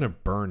he's going to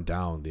burn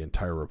down the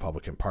entire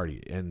Republican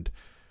Party. And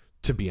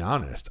to be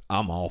honest,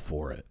 I'm all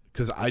for it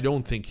because I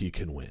don't think he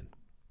can win.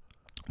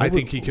 I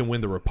think he can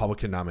win the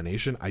Republican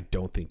nomination. I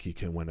don't think he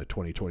can win a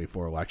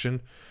 2024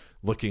 election.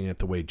 Looking at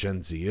the way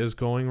Gen Z is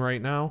going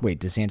right now. Wait,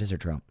 DeSantis or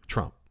Trump?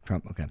 Trump.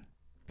 Okay.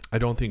 I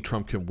don't think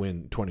Trump can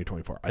win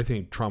 2024. I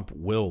think Trump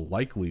will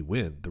likely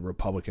win the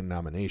Republican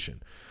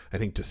nomination. I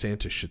think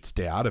DeSantis should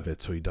stay out of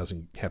it so he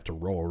doesn't have to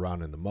roll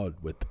around in the mud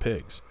with the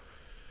pigs.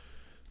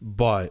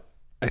 But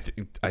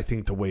I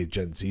think the way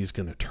Gen Z is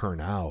going to turn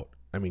out,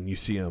 I mean, you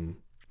see him,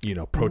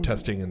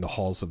 protesting in the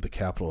halls of the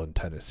Capitol in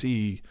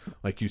Tennessee.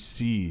 Like, you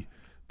see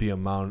the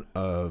amount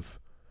of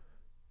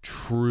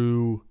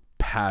true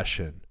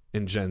passion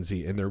in Gen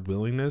Z and their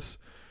willingness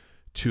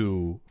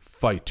to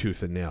fight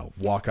tooth and nail,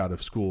 walk out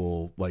of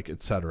school, like,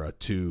 etc.,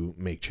 to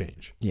make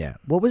change. Yeah.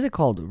 What was it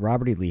called?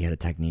 Robert E. Lee had a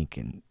technique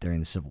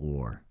during the Civil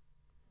War.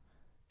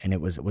 And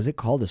it was it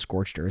called the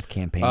Scorched Earth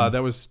Campaign?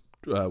 That was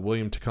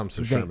William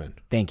Tecumseh Sherman.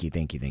 Thank you.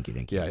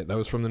 Yeah, that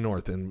was from the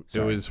North. And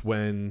it was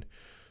when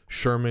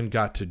Sherman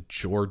got to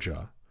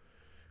Georgia,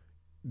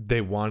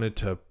 they wanted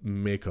to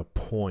make a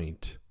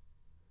point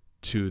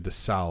to the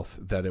South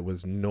that it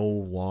was no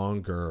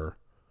longer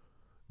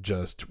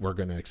just, we're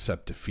going to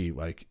accept defeat.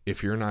 Like,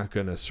 if you're not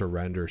going to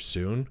surrender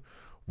soon,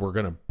 we're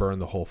going to burn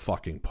the whole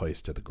fucking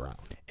place to the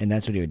ground. And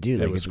that's what he would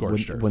do. It was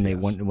Scorched Earth, when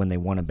they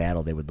won a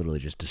battle, they would literally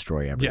just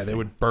destroy everything. Yeah, they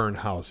would burn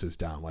houses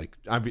down. Like,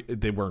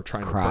 they weren't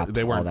trying Crops, to.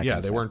 They weren't. all that Yeah, kind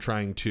of they stuff. weren't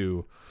trying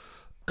to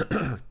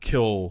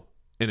kill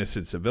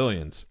innocent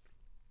civilians,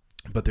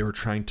 but they were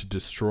trying to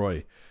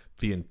destroy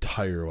the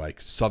entire like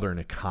Southern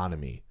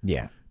economy.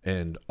 Yeah.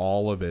 And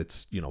all of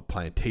its,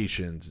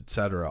 plantations,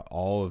 etc.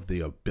 All of the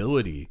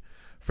ability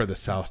for the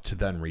South to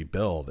then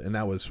rebuild, and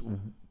that was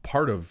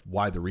part of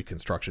why the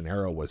Reconstruction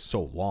era was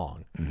so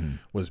long,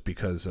 was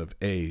because of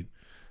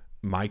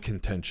my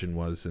contention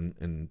was,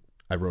 and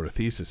I wrote a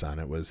thesis on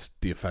it, was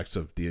the effects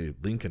of the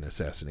Lincoln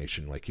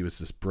assassination. Like, he was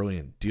this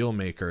brilliant deal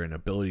maker and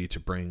ability to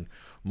bring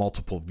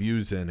multiple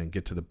views in and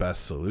get to the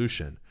best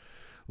solution.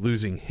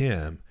 Losing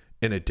him,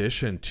 in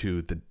addition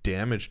to the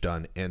damage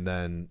done and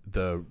then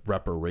the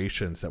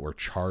reparations that were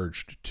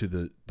charged to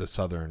the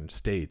southern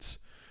states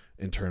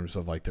in terms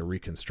of like the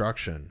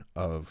reconstruction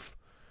of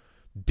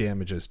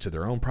damages to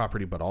their own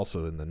property, but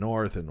also in the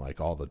North, and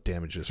like all the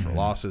damages for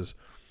losses,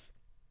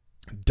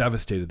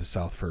 devastated the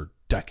South for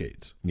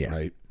decades. Yeah.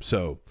 Right.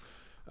 So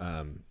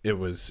it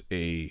was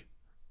a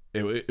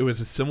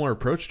similar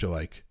approach to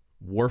like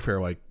warfare,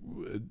 like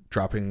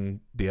dropping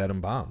the atom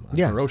bomb on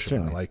Hiroshima.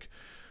 Certainly. Like,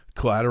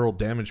 collateral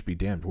damage be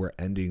damned, we're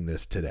ending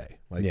this today.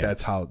 Like,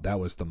 that's how, that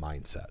was the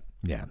mindset.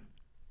 Yeah.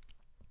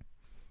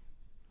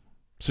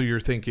 So you're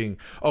thinking,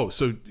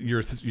 so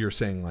you're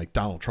saying like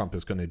Donald Trump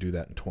is going to do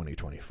that in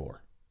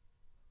 2024.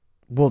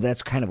 Well,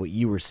 that's kind of what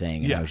you were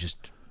saying, and I was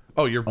just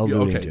you're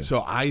alluding okay. to.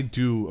 So I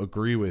do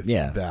agree with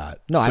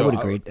that. No, so I would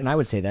agree, and I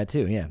would say that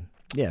too.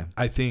 Yeah.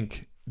 I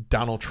think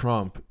Donald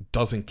Trump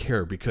doesn't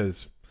care,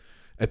 because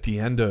at the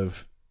end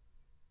of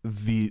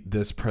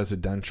this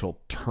presidential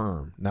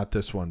term, not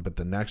this one, but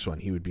the next one,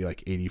 he would be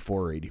like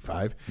 84 or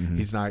 85.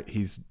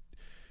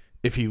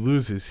 If he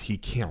loses, he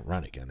can't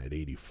run again at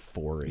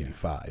 84 or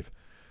 85,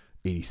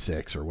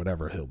 86 or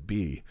whatever he'll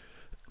be.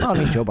 Well, I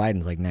mean, Joe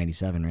Biden's like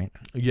 97, right?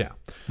 Yeah.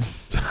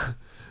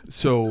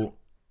 So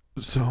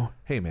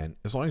hey man,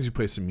 as long as you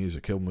play some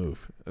music, he'll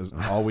move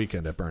all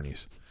weekend at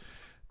Bernie's.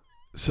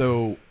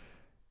 So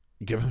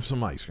give him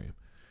some ice cream.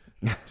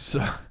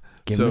 So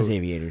Give him his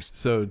aviators.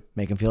 So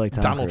make him feel like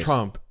Tom Donald Cruise.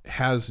 Trump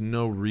has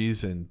no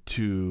reason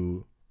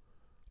to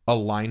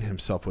align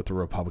himself with the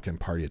Republican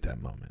Party at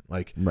that moment.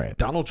 Like, Right.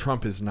 Donald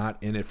Trump is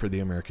not in it for the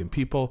American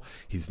people.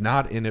 He's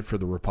not in it for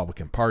the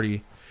Republican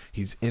Party.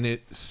 He's in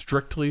it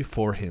strictly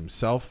for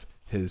himself,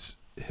 his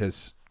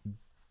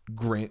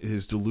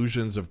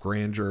delusions of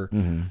grandeur,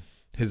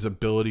 his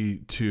ability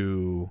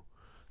to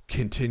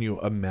continue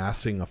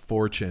amassing a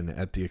fortune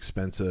at the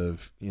expense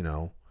of,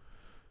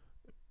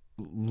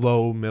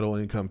 low middle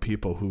income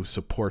people who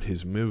support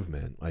his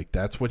movement. Like,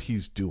 that's what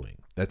he's doing.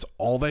 That's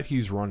all that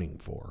he's running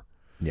for.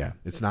 Yeah.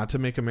 It's not to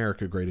make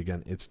America great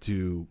again. It's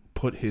to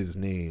put his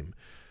name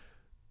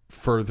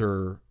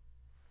further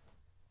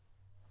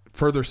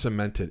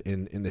cemented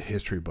in the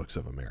history books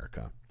of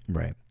America.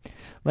 Right.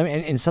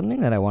 And something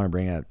that I want to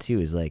bring up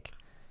too is like,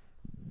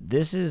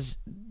 there's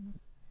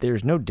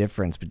no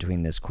difference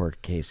between this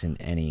court case and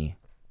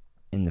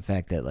in the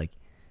fact that like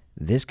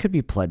this could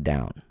be pled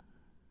down.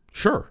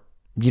 Sure.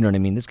 You know what I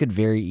mean? This could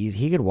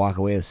he could walk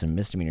away with some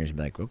misdemeanors and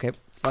be like, okay,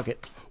 fuck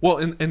it. Well,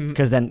 and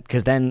because then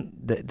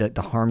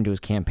the harm to his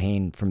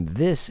campaign from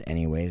this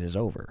anyways is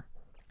over.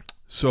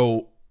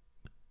 So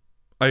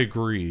I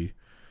agree,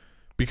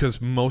 because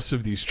most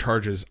of these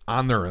charges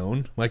on their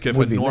own, like if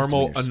a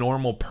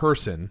normal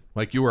person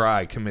like you or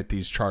I commit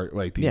these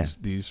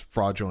these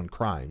fraudulent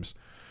crimes,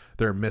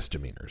 they're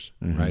misdemeanors,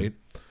 right?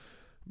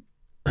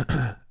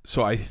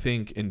 So I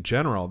think in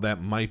general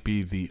that might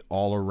be the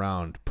all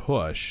around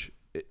push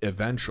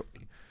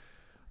eventually,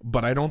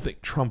 but I don't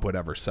think Trump would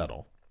ever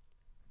settle.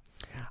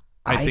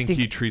 I think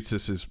he treats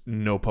this as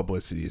no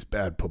publicity is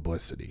bad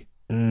publicity.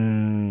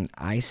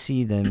 I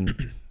see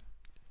them.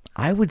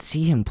 I would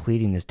see him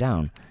pleading this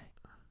down.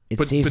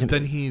 But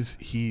then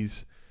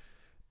he's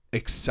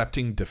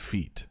accepting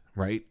defeat,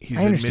 right?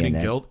 He's admitting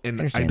guilt,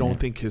 and I don't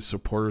think his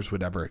supporters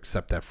would ever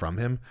accept that from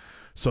him.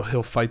 So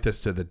he'll fight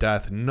this to the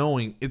death,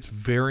 knowing it's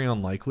very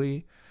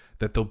unlikely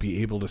that they'll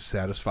be able to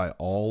satisfy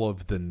all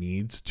of the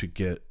needs to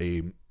get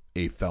a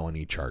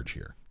felony charge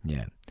here.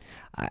 Yeah.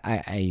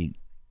 I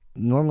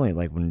normally,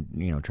 like, when,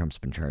 Trump's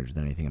been charged with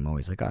anything, I'm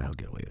always like, oh, he'll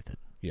get away with it.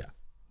 Yeah.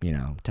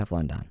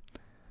 Teflon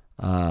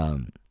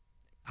Don.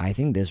 I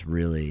think this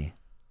really,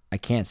 I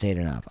can't say it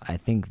enough. I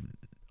think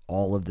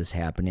all of this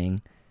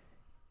happening,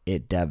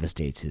 it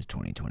devastates his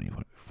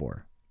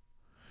 2024.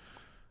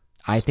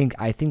 I think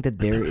that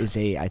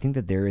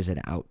there is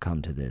an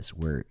outcome to this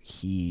where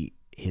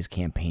his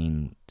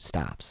campaign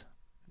stops.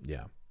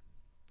 Yeah.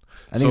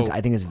 I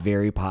think it's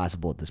very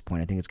possible at this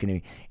point. I think it's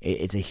going to be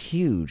it's a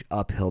huge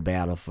uphill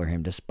battle for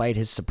him, despite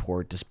his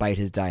support, despite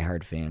his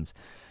diehard fans,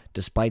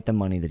 despite the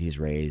money that he's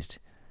raised.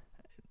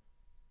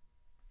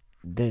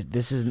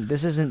 This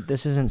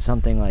isn't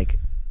something like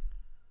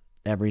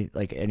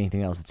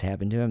anything else that's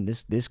happened to him.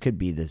 This could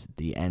be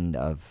the end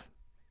of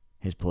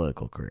his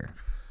political career.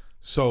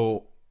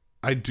 So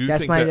I do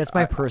that's think that's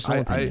my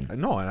personal opinion.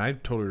 No, and I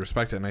totally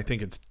respect it, and I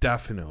think it's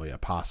definitely a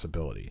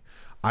possibility.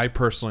 I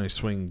personally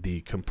swing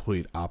the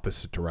complete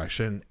opposite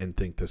direction and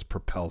think this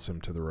propels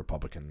him to the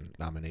Republican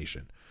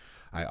nomination.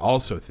 I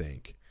also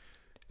think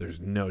there's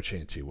no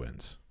chance he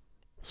wins.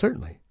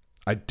 Certainly.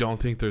 I don't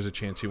think there's a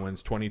chance he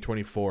wins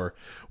 2024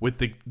 with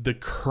the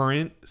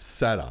current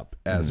setup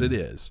as it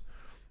is,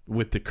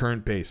 with the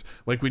current base.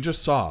 Like we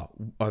just saw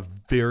a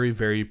very,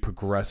 very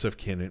progressive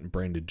candidate in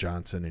Brandon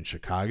Johnson in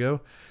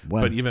Chicago.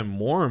 But even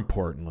more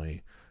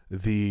importantly,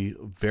 the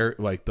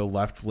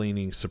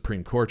left-leaning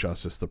Supreme Court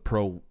justice, the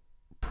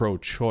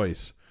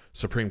pro-choice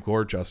Supreme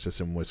Court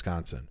justice in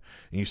Wisconsin.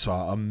 And you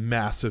saw a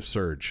massive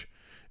surge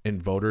in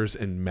voters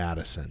in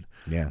Madison.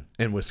 Yeah.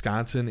 And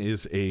Wisconsin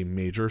is a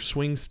major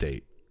swing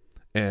state.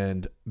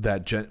 And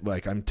that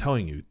I'm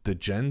telling you, the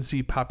Gen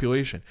Z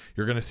population,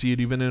 you're going to see it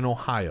even in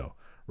Ohio,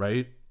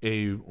 right?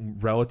 A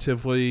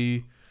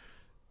relatively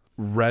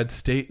red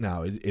state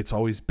now. It's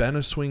always been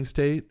a swing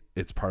state.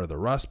 It's part of the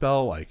Rust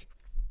Belt. Like,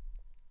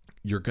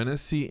 you're going to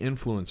see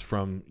influence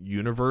from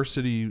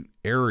university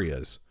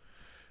areas,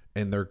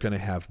 and they're going to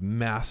have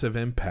massive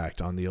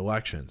impact on the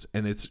elections.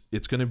 And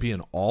it's going to be in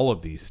all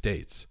of these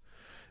states.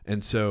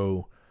 And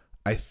so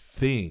I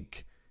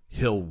think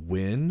he'll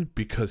win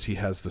because he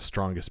has the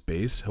strongest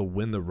base. He'll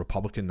win the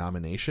Republican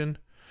nomination.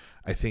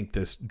 I think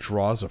this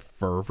draws a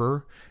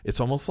fervor. It's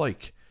almost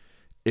like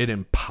it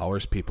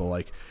empowers people.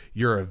 Like,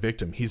 you're a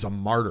victim. He's a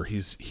martyr.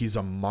 He's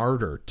a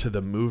martyr to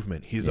the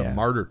movement. He's a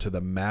martyr to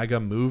the MAGA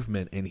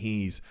movement, and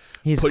he's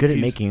good at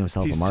making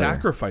himself a martyr. He's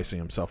sacrificing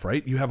himself,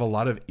 right? You have a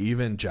lot of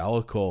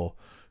evangelical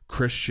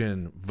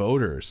Christian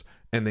voters,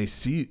 and they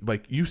see,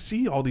 like, you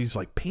see all these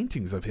like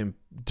paintings of him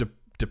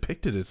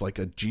depicted as like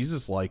a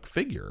Jesus-like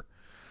figure.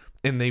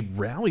 And they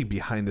rally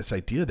behind this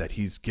idea that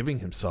he's giving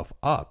himself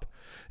up,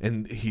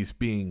 and he's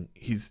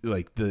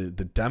like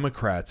the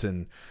Democrats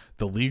and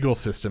the legal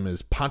system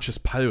is Pontius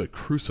Pilate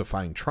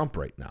crucifying Trump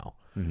right now.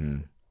 Mm-hmm.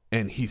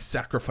 And he's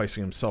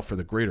sacrificing himself for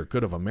the greater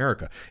good of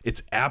America.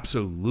 It's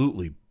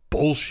absolutely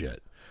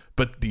bullshit,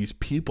 but these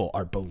people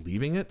are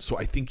believing it. So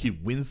I think he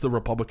wins the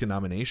Republican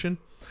nomination.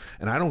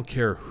 And I don't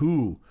care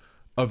who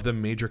of the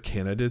major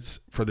candidates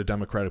for the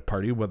Democratic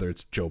Party, whether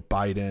it's Joe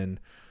Biden,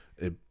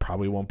 it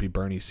probably won't be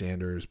Bernie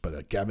Sanders,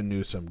 but Gavin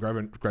Newsom,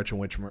 Gretchen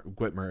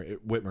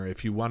Whitmer.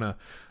 If you want to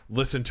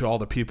listen to all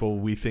the people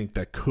we think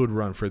that could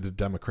run for the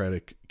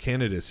Democratic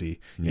candidacy,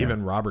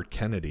 even Robert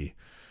Kennedy.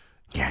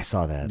 Yeah, I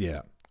saw that.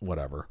 Yeah,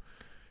 whatever.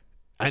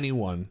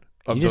 Anyone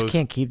of you just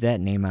can't keep that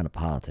name out of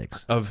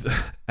politics. Of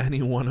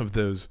any one of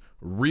those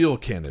real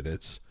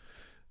candidates,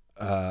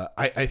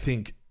 I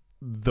think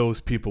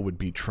those people would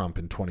beat Trump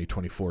in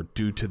 2024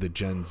 due to the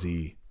Gen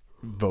Z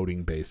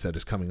voting base that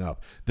is coming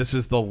up. This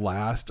is the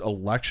last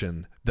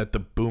election that the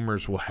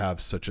boomers will have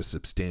such a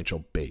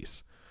substantial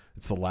base.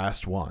 It's the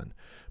last one.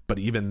 But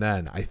even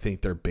then, I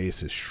think their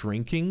base is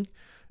shrinking,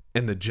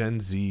 and the Gen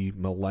Z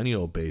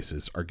millennial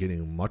bases are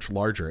getting much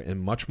larger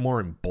and much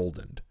more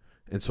emboldened.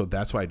 And so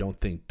that's why I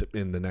don't think that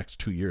in the next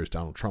 2 years,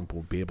 Donald Trump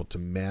will be able to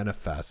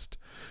manifest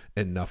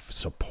enough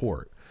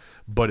support.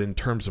 But in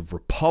terms of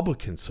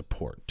Republican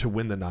support to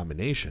win the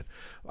nomination,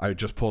 I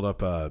just pulled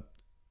up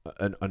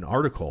an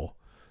article.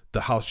 The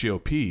House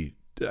GOP,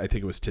 I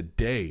think it was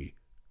today,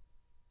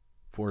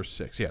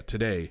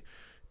 today,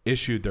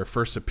 issued their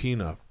first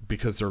subpoena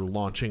because they're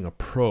launching a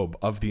probe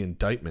of the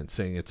indictment,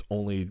 saying it's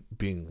only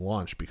being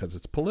launched because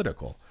it's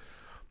political.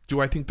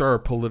 Do I think there are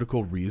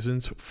political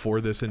reasons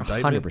for this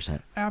indictment?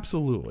 100%.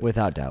 Absolutely.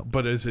 Without doubt.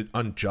 But is it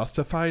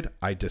unjustified?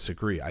 I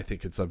disagree. I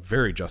think it's a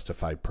very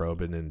justified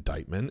probe and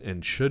indictment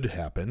and should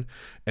happen.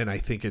 And I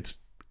think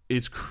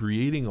it's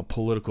creating a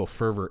political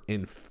fervor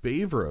in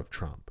favor of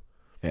Trump.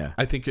 Yeah.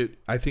 I think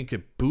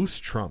it boosts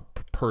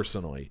Trump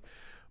personally,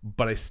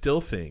 but I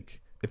still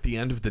think at the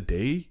end of the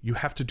day, you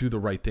have to do the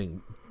right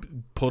thing.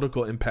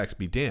 Political impacts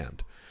be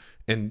damned,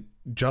 and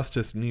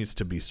justice needs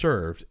to be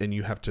served, and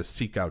you have to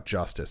seek out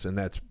justice, and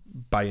that's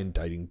by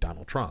indicting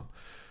Donald Trump.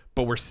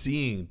 But we're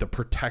seeing the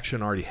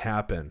protection already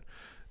happen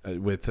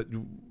with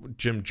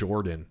Jim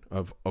Jordan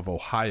of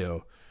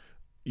Ohio,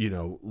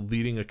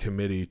 leading a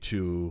committee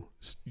to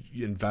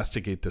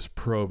investigate this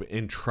probe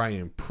and try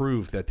and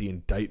prove that the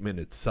indictment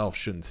itself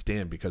shouldn't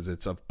stand because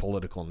it's of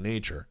political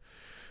nature.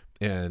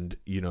 And,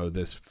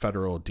 this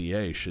federal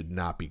DA should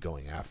not be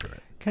going after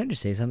it. Can I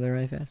just say something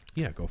really fast?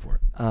 Yeah, go for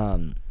it.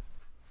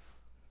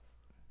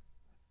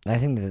 I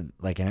think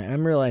that, and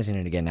I'm realizing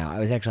it again now.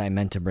 I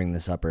meant to bring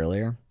this up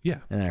earlier. Yeah.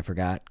 And then I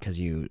forgot because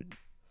you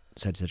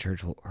said such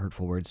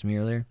hurtful words to me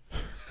earlier.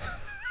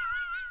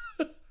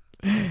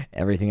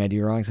 Everything I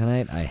do wrong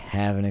tonight, I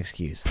have an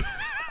excuse.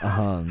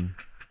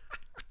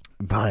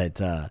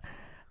 But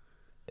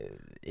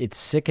it's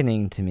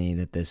sickening to me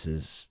that this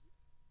is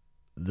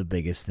the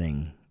biggest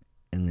thing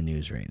in the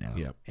news right now.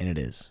 Yep. And it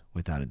is,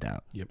 without a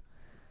doubt. Yep.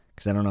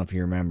 Because I don't know if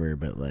you remember,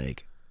 but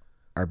like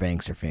our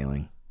banks are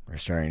failing. We're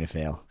starting to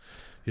fail.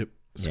 Yep.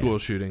 School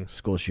shootings.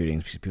 School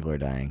shootings. People are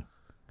dying.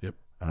 Yep.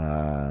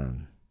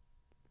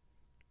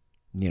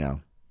 You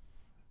know,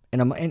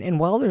 and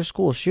while there's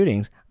school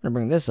shootings, I'm gonna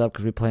bring this up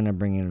because we plan on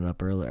bringing it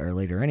up early or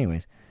later,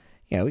 anyways.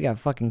 Yeah, we got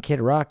fucking Kid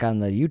Rock on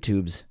the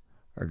YouTubes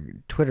or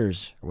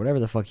Twitters or whatever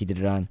the fuck he did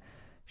it on,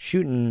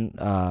 shooting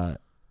a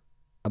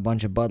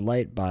bunch of Bud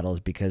Light bottles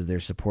because they're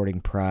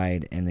supporting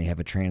Pride and they have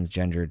a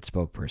transgendered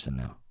spokesperson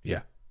now.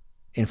 Yeah.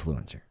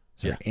 Influencer.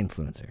 Sorry,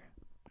 influencer.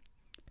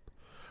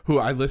 Who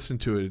I listened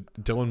to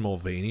it, Dylan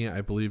Mulvaney,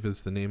 I believe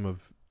is the name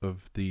of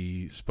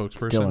the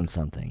spokesperson. Dylan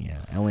something, yeah.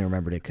 I only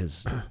remembered it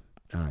because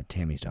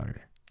Tammy's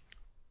daughter.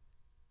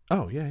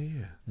 Oh, yeah.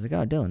 I was like,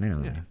 oh, Dylan, I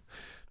know that name.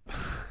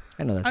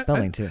 I know that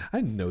spelling, too. I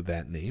know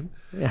that name.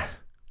 Yeah.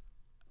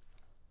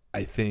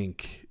 I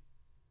think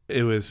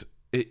it's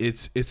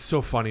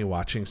so funny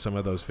watching some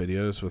of those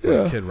videos with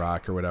like Kid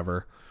Rock or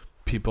whatever.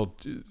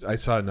 I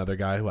saw another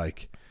guy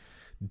like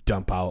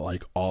dump out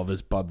like all of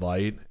his Bud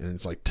Light and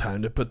it's like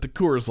time to put the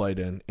Coors Light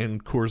in,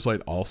 and Coors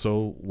Light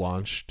also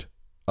launched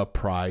a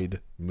Pride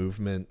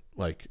movement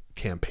like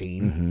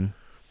campaign. Mm-hmm.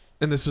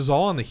 And this is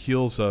all on the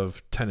heels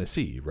of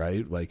Tennessee,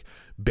 right? Like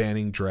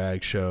banning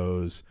drag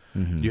shows.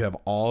 Mm-hmm. You have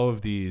all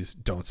of these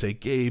don't say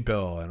gay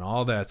bill and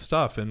all that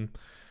stuff, and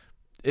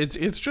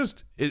it's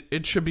just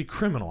it should be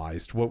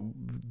criminalized, what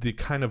the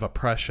kind of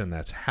oppression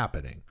that's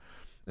happening.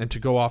 And to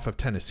go off of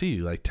Tennessee,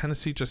 like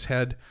Tennessee just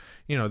had,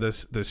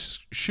 this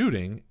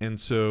shooting, and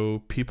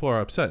so people are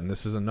upset, and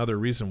this is another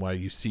reason why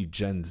you see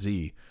Gen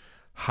Z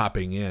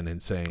hopping in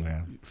and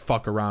saying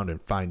fuck around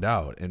and find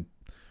out. And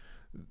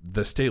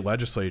the state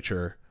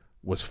legislature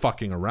was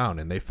fucking around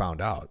and they found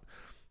out.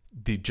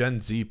 The Gen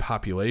Z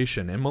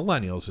population and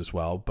millennials as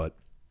well, but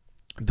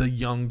the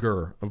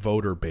younger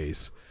voter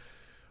base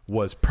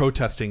was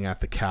protesting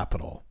at the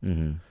Capitol.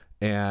 Mm-hmm.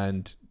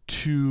 And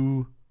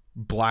two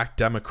black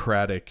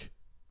Democratic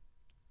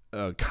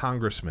state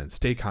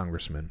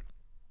congressmen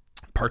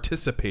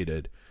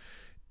participated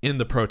in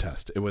the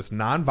protest. It was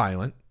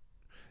nonviolent.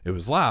 It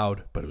was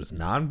loud, but it was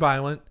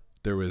nonviolent.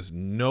 There was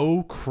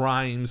no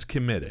crimes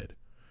committed,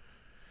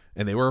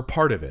 and they were a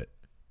part of it.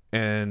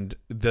 And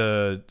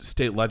the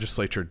state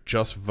legislature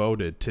just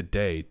voted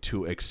today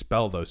to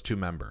expel those two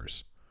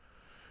members,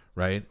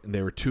 right? And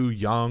they were two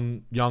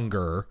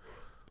younger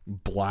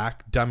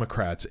black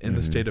Democrats in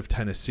the state of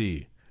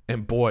Tennessee.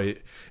 And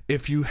boy,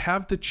 if you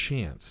have the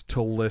chance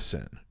to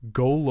listen,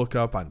 go look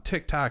up on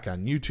TikTok,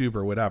 on YouTube,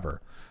 or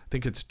whatever. I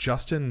think it's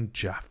Justin.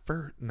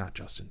 Oh,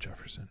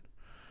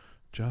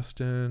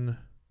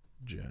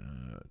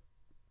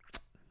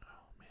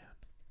 man.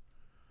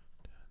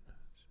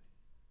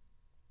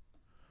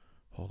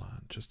 Hold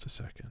on just a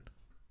second.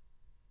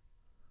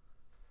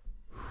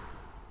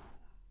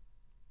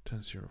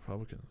 Tennessee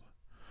Republicans.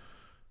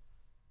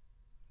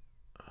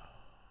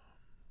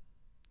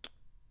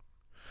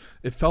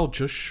 It fell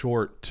just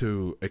short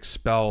to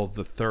expel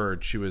the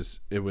third.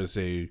 It was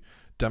a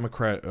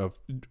Democrat,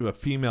 a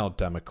female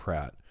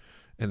Democrat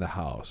in the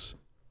House.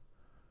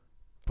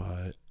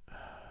 But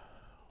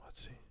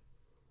let's see.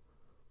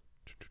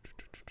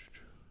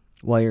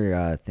 While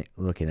you're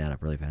looking that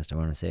up really fast, I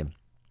want to say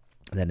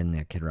that in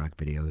that Kid Rock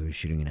video, he was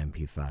shooting an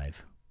MP5.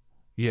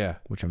 Yeah.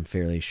 Which I'm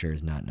fairly sure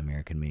is not an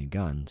American-made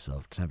gun,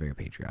 so it's not very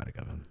patriotic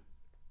of him.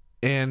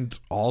 And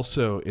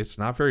also, it's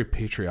not very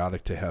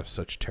patriotic to have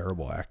such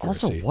terrible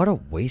accuracy. Also, what a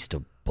waste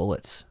of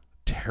bullets.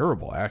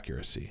 Terrible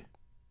accuracy.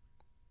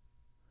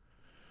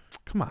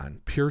 Come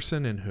on.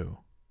 Pearson and who?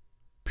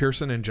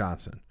 Pearson and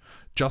Johnson.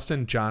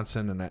 Justin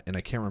Johnson, and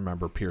I can't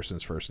remember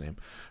Pearson's first name.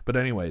 But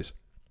anyways,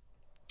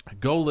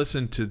 go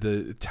listen to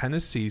the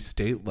Tennessee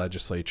State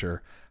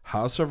Legislature,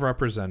 House of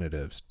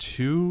Representatives.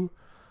 2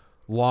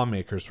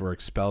 lawmakers were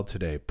expelled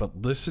today,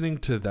 but listening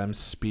to them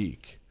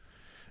speak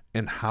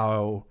and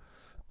how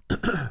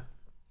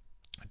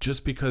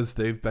just because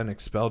they've been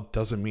expelled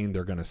doesn't mean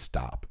they're going to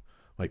stop.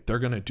 Like, they're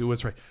going to do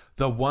what's right.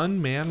 The one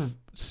man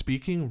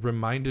speaking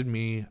reminded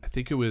me, I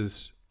think it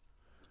was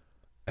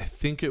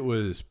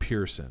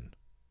Pearson.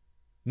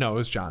 No, it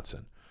was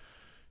Johnson.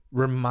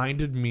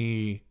 Reminded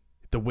me,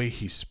 the way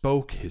he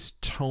spoke, his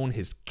tone,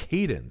 his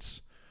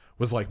cadence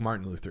was like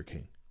Martin Luther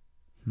King.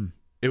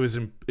 It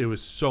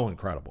was so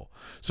incredible.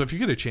 So if you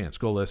get a chance,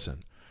 go listen.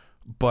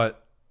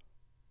 But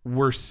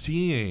we're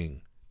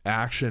seeing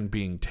action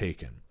being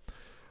taken.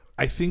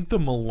 I think the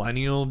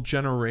millennial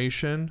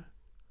generation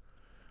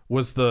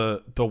was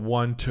the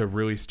one to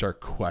really start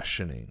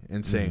questioning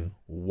and saying,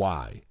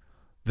 why?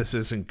 This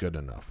isn't good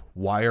enough.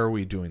 Why are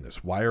we doing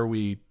this? Why are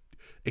we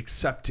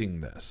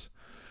accepting this?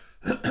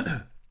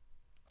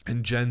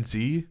 And Gen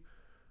Z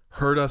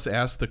heard us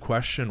ask the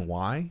question,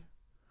 why?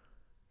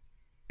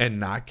 And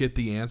not get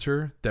the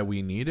answer that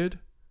we needed.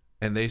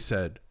 And they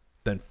said,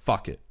 then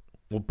fuck it.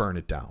 We'll burn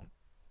it down.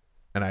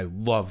 And I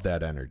love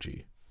that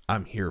energy.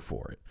 I'm here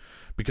for it,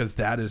 because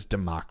that is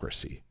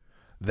democracy.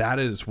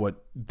 That's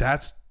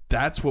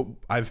That's what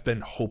I've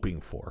been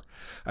hoping for.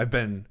 I've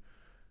been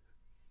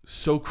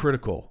so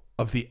critical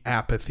of the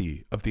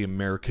apathy of the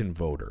American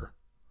voter,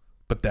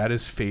 but that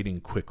is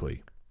fading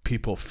quickly.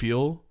 People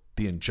feel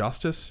the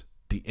injustice,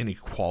 the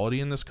inequality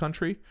in this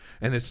country,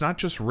 and it's not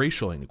just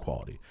racial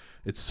inequality.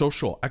 It's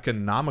social,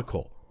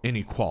 economical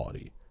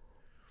inequality.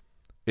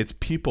 It's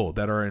people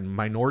that are in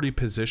minority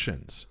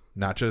positions,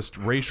 not just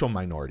racial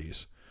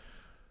minorities,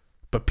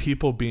 but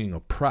people being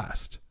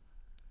oppressed.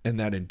 And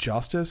that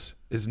injustice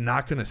is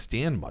not going to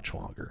stand much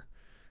longer.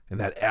 And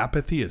that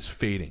apathy is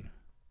fading.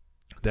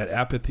 That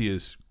apathy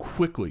is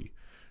quickly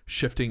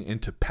shifting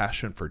into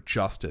passion for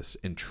justice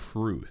and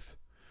truth.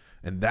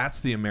 And that's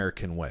the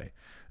American way.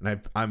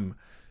 And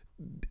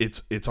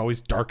it's always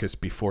darkest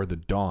before the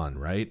dawn,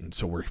 right? And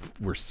so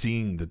we're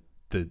seeing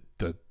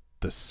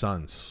the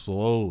sun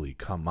slowly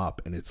come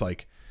up, and it's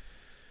like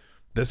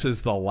this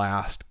is the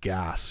last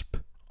gasp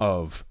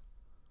of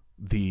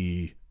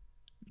the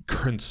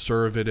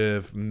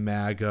conservative,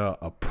 MAGA,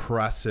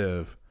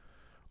 oppressive,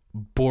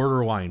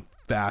 borderline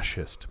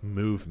fascist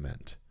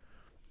movement.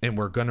 And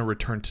we're going to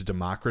return to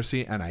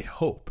democracy. And I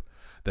hope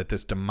that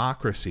this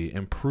democracy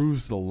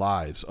improves the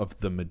lives of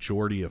the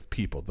majority of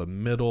people, the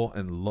middle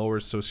and lower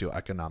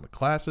socioeconomic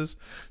classes,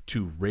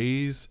 to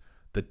raise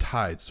the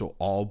tide so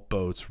all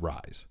boats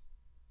rise.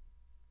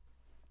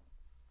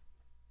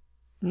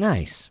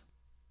 Nice.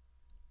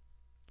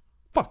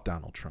 Fuck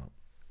Donald Trump.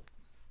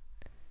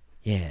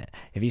 Yeah.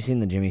 Have you seen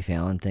the Jimmy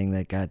Fallon thing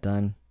that got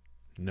done?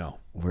 No.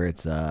 Where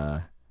it's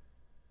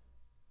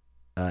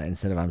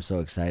instead of I'm so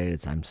excited,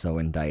 it's I'm so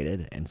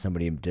indicted, and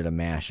somebody did a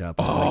mashup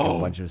of like a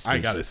bunch of speeches. I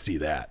gotta see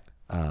that.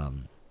 I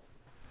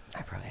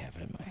probably have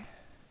it in my.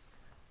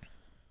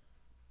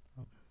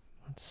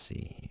 Let's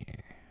see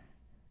here.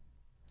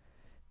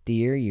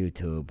 Dear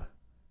YouTube.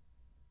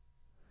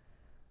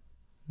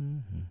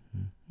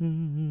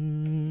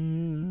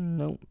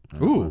 Nope.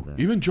 Ooh,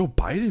 even Joe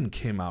Biden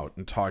came out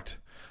and talked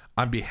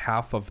on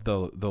behalf of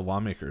the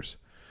lawmakers.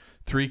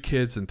 3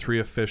 kids and 3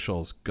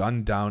 officials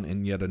gunned down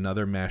in yet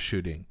another mass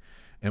shooting.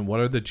 And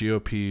what are the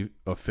GOP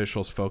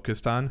officials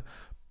focused on?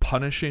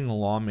 Punishing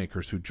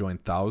lawmakers who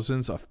joined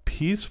thousands of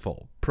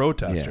peaceful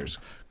protesters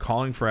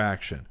calling for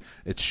action.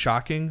 It's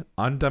shocking,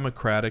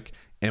 undemocratic,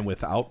 and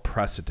without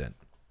precedent.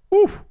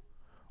 Ooh,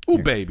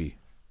 baby.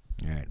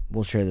 All right,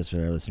 we'll share this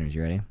with our listeners.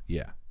 You ready?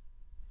 Yeah.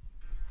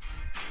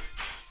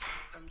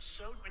 I'm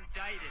so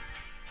indicted,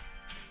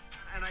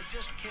 and I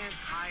just can't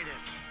hide it.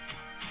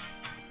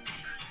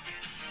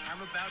 I'm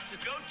about to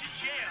go to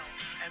jail,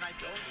 and I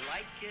don't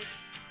like it.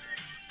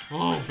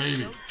 Oh, I'm baby.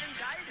 so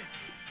indicted,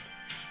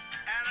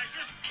 and I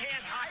just can't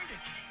hide it.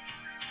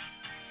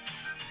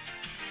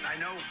 I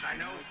know.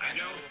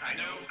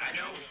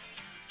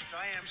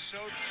 I am so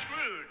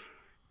screwed.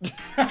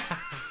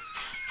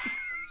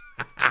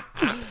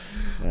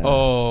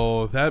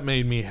 Oh, that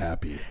made me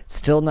happy.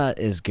 Still not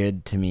as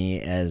good to me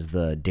as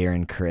the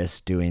Darren Criss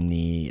doing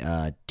the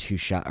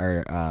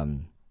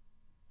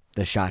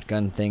the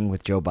shotgun thing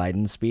with Joe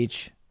Biden's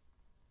speech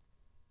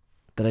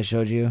that I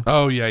showed you.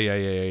 Oh, yeah.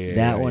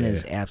 That one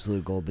is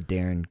absolute gold, but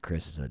Darren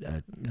Criss is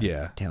a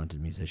talented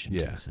musician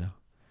Yeah. too. So,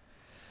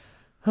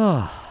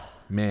 oh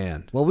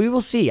Man. well, we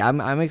will see.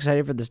 I'm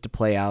excited for this to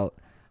play out.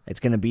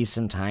 It's going to be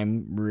some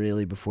time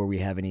really before we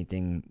have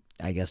anything,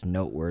 I guess,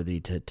 noteworthy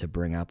to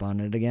bring up on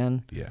it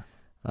again. Yeah.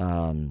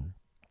 Brian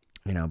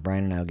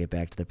and I will get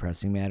back to the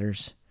pressing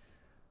matters,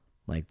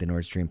 like the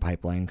Nord Stream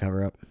pipeline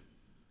cover-up.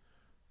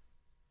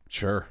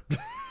 Sure.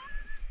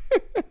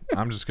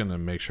 I'm just going to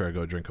make sure I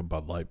go drink a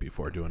Bud Light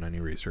before doing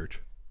any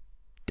research.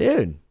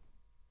 Dude,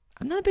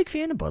 I'm not a big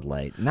fan of Bud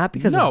Light. Not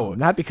because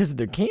of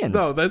their cans.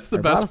 No, that's the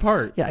Their best bottles.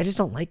 part. Yeah, I just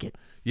don't like it.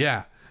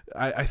 Yeah.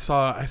 I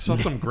saw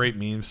some great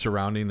memes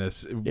surrounding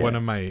this. Yeah. One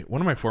of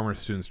my former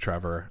students,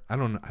 Trevor, I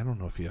don't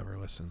know if he ever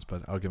listens,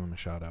 but I'll give him a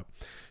shout out.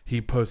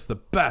 He posts the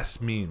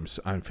best memes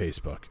on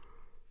Facebook.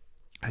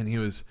 And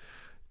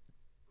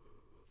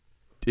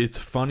it's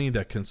funny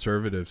that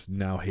conservatives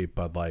now hate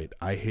Bud Light.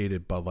 I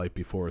hated Bud Light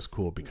before it was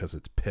cool because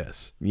it's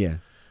piss. Yeah.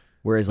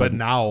 Whereas, But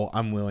now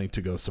I'm willing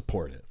to go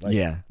support it. Like,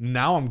 Yeah.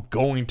 Now I'm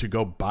going to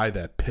go buy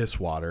that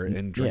piss water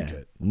and drink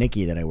it.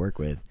 Nikki that I work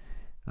with,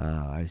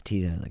 I was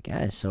teasing her like,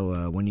 yeah,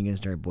 so when are you gonna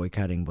start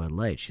boycotting Bud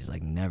Light? She's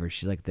like, never.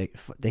 She's like,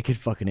 they could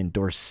fucking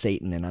endorse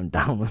Satan and I'm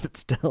down with it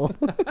still.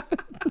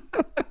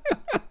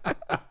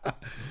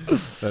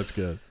 That's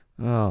good.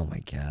 Oh my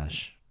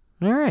gosh.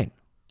 All right.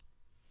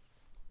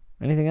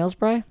 Anything else,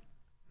 Bri?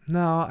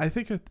 No, I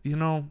think I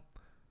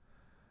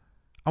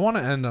want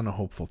to end on a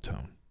hopeful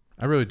tone.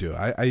 I really do.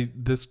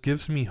 This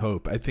gives me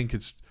hope. I think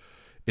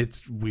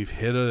we've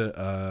hit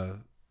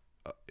a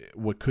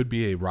what could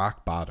be a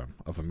rock bottom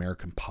of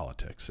American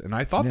politics, and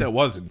I thought that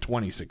was in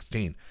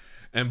 2016.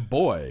 And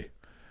boy,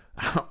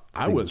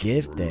 I was the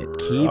gift that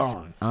keeps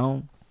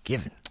on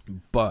giving.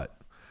 But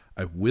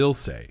I will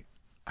say,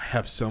 I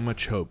have so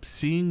much hope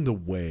seeing the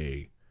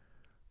way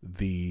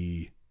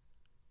the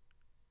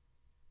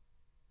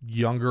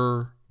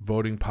younger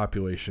voting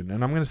population,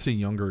 and I'm going to say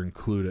younger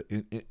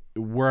included,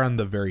 we're on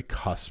the very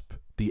cusp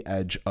the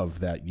edge of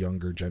that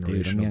younger Dude,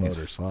 generation I'm of young as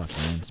voters. fuck,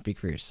 man. Speak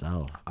for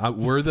yourself.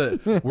 We're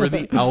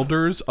the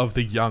elders of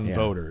the young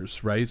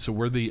voters, right? So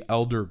we're the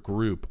elder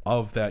group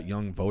of that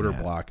young voter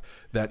block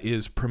that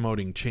is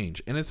promoting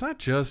change. And it's not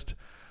just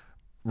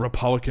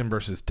Republican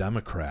versus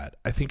Democrat.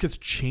 I think it's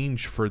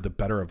change for the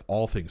better of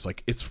all things.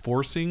 Like it's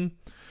forcing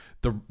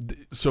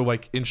so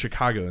like in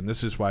Chicago, and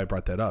this is why I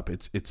brought that up.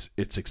 It's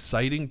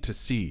exciting to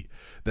see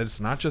that it's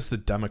not just the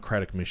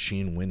Democratic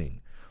machine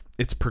winning.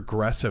 It's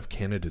progressive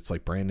candidates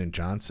like Brandon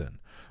Johnson.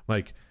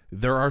 Like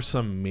there are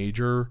some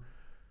major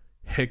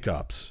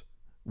hiccups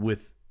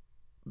with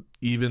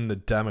even the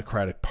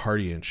Democratic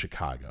Party in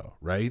Chicago,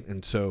 right?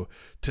 And so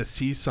to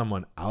see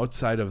someone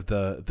outside of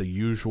the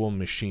usual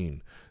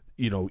machine,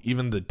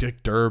 even the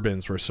Dick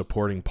Durbins were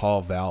supporting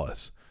Paul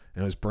Vallis.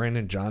 And it was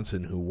Brandon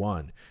Johnson who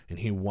won, and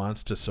he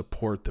wants to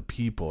support the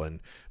people and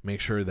make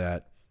sure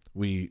that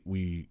we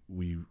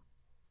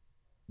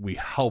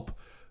help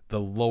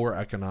the lower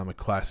economic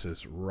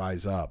classes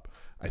rise up.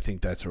 I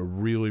think that's a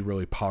really,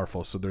 really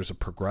powerful. So there's a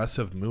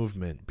progressive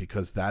movement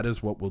because that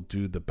is what will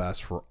do the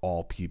best for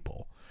all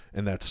people,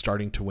 and that's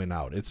starting to win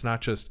out. It's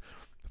not just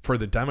for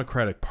the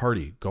Democratic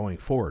Party going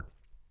forward.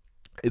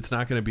 It's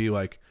not going to be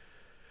like,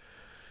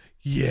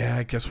 yeah,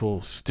 I guess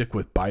we'll stick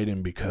with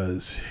Biden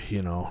because,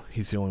 he's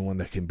the only one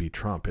that can beat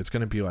Trump. It's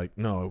going to be like,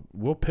 no,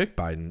 we'll pick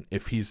Biden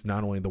if he's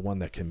not only the one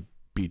that can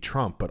beat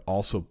Trump, but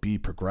also be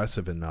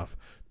progressive enough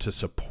to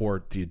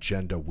support the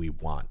agenda we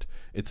want.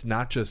 It's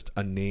not just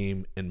a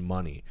name and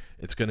money.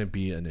 It's going to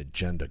be an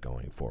agenda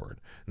going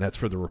forward. And that's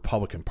for the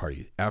Republican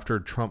Party. After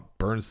Trump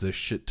burns this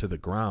shit to the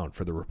ground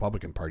for the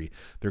Republican Party,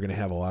 they're going to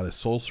have a lot of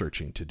soul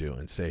searching to do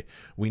and say,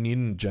 we need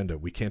an agenda.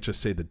 We can't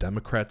just say the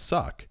Democrats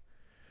suck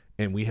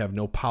and we have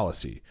no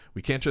policy.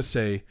 We can't just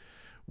say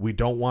we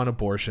don't want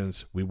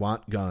abortions, we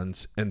want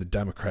guns, and the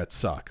Democrats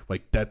suck.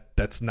 Like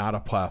that's not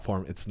a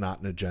platform. It's not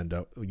an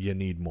agenda. You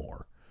need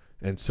more.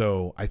 And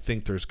so I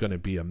think there's going to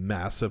be a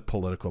massive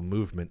political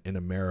movement in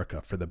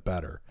America for the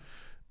better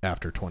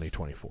after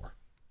 2024.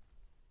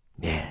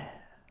 Yeah.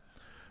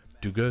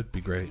 Do good. Be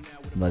great.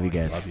 Love you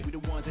guys. Love you. We the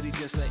ones that he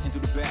just let into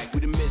the bag.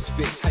 We the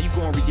misfits. How you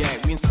gonna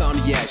react? We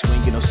insomniacs. We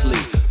ain't get no sleep.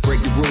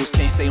 Break the rules.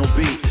 Can't stay on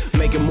beat.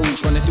 Making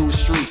moves. Running through the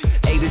streets.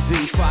 A to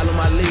Z. Follow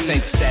my lead. This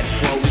ain't the status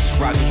quo. This is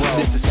rock and roll.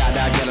 This is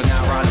Skydive Yellow.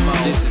 Now Geronimo.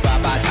 This is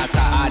bye-bye.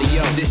 Ta-ta.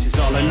 Audio. This is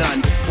all or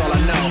none. This is all I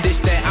know.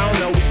 This that I don't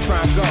know. We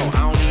try and go.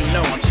 I don't even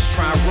know. I'm just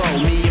trying to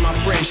roll. Me and my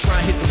friends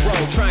trying to hit the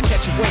road. Trying to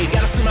catch a wave.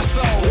 Gotta free my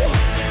soul.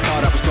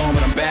 Thought I was gone,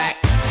 but I'm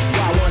back.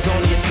 Wild ones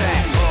on the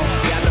attack.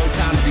 Got no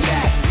time to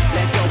relax.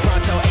 Let's go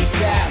pronto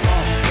ASAP.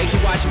 They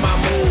keep watching my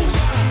moves.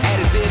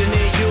 Added it and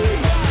then you.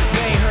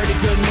 They ain't heard the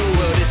good news.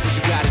 Well, this what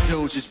you gotta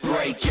do. Just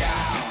break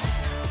out.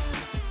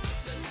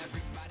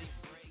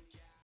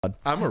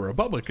 I'm a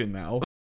Republican now.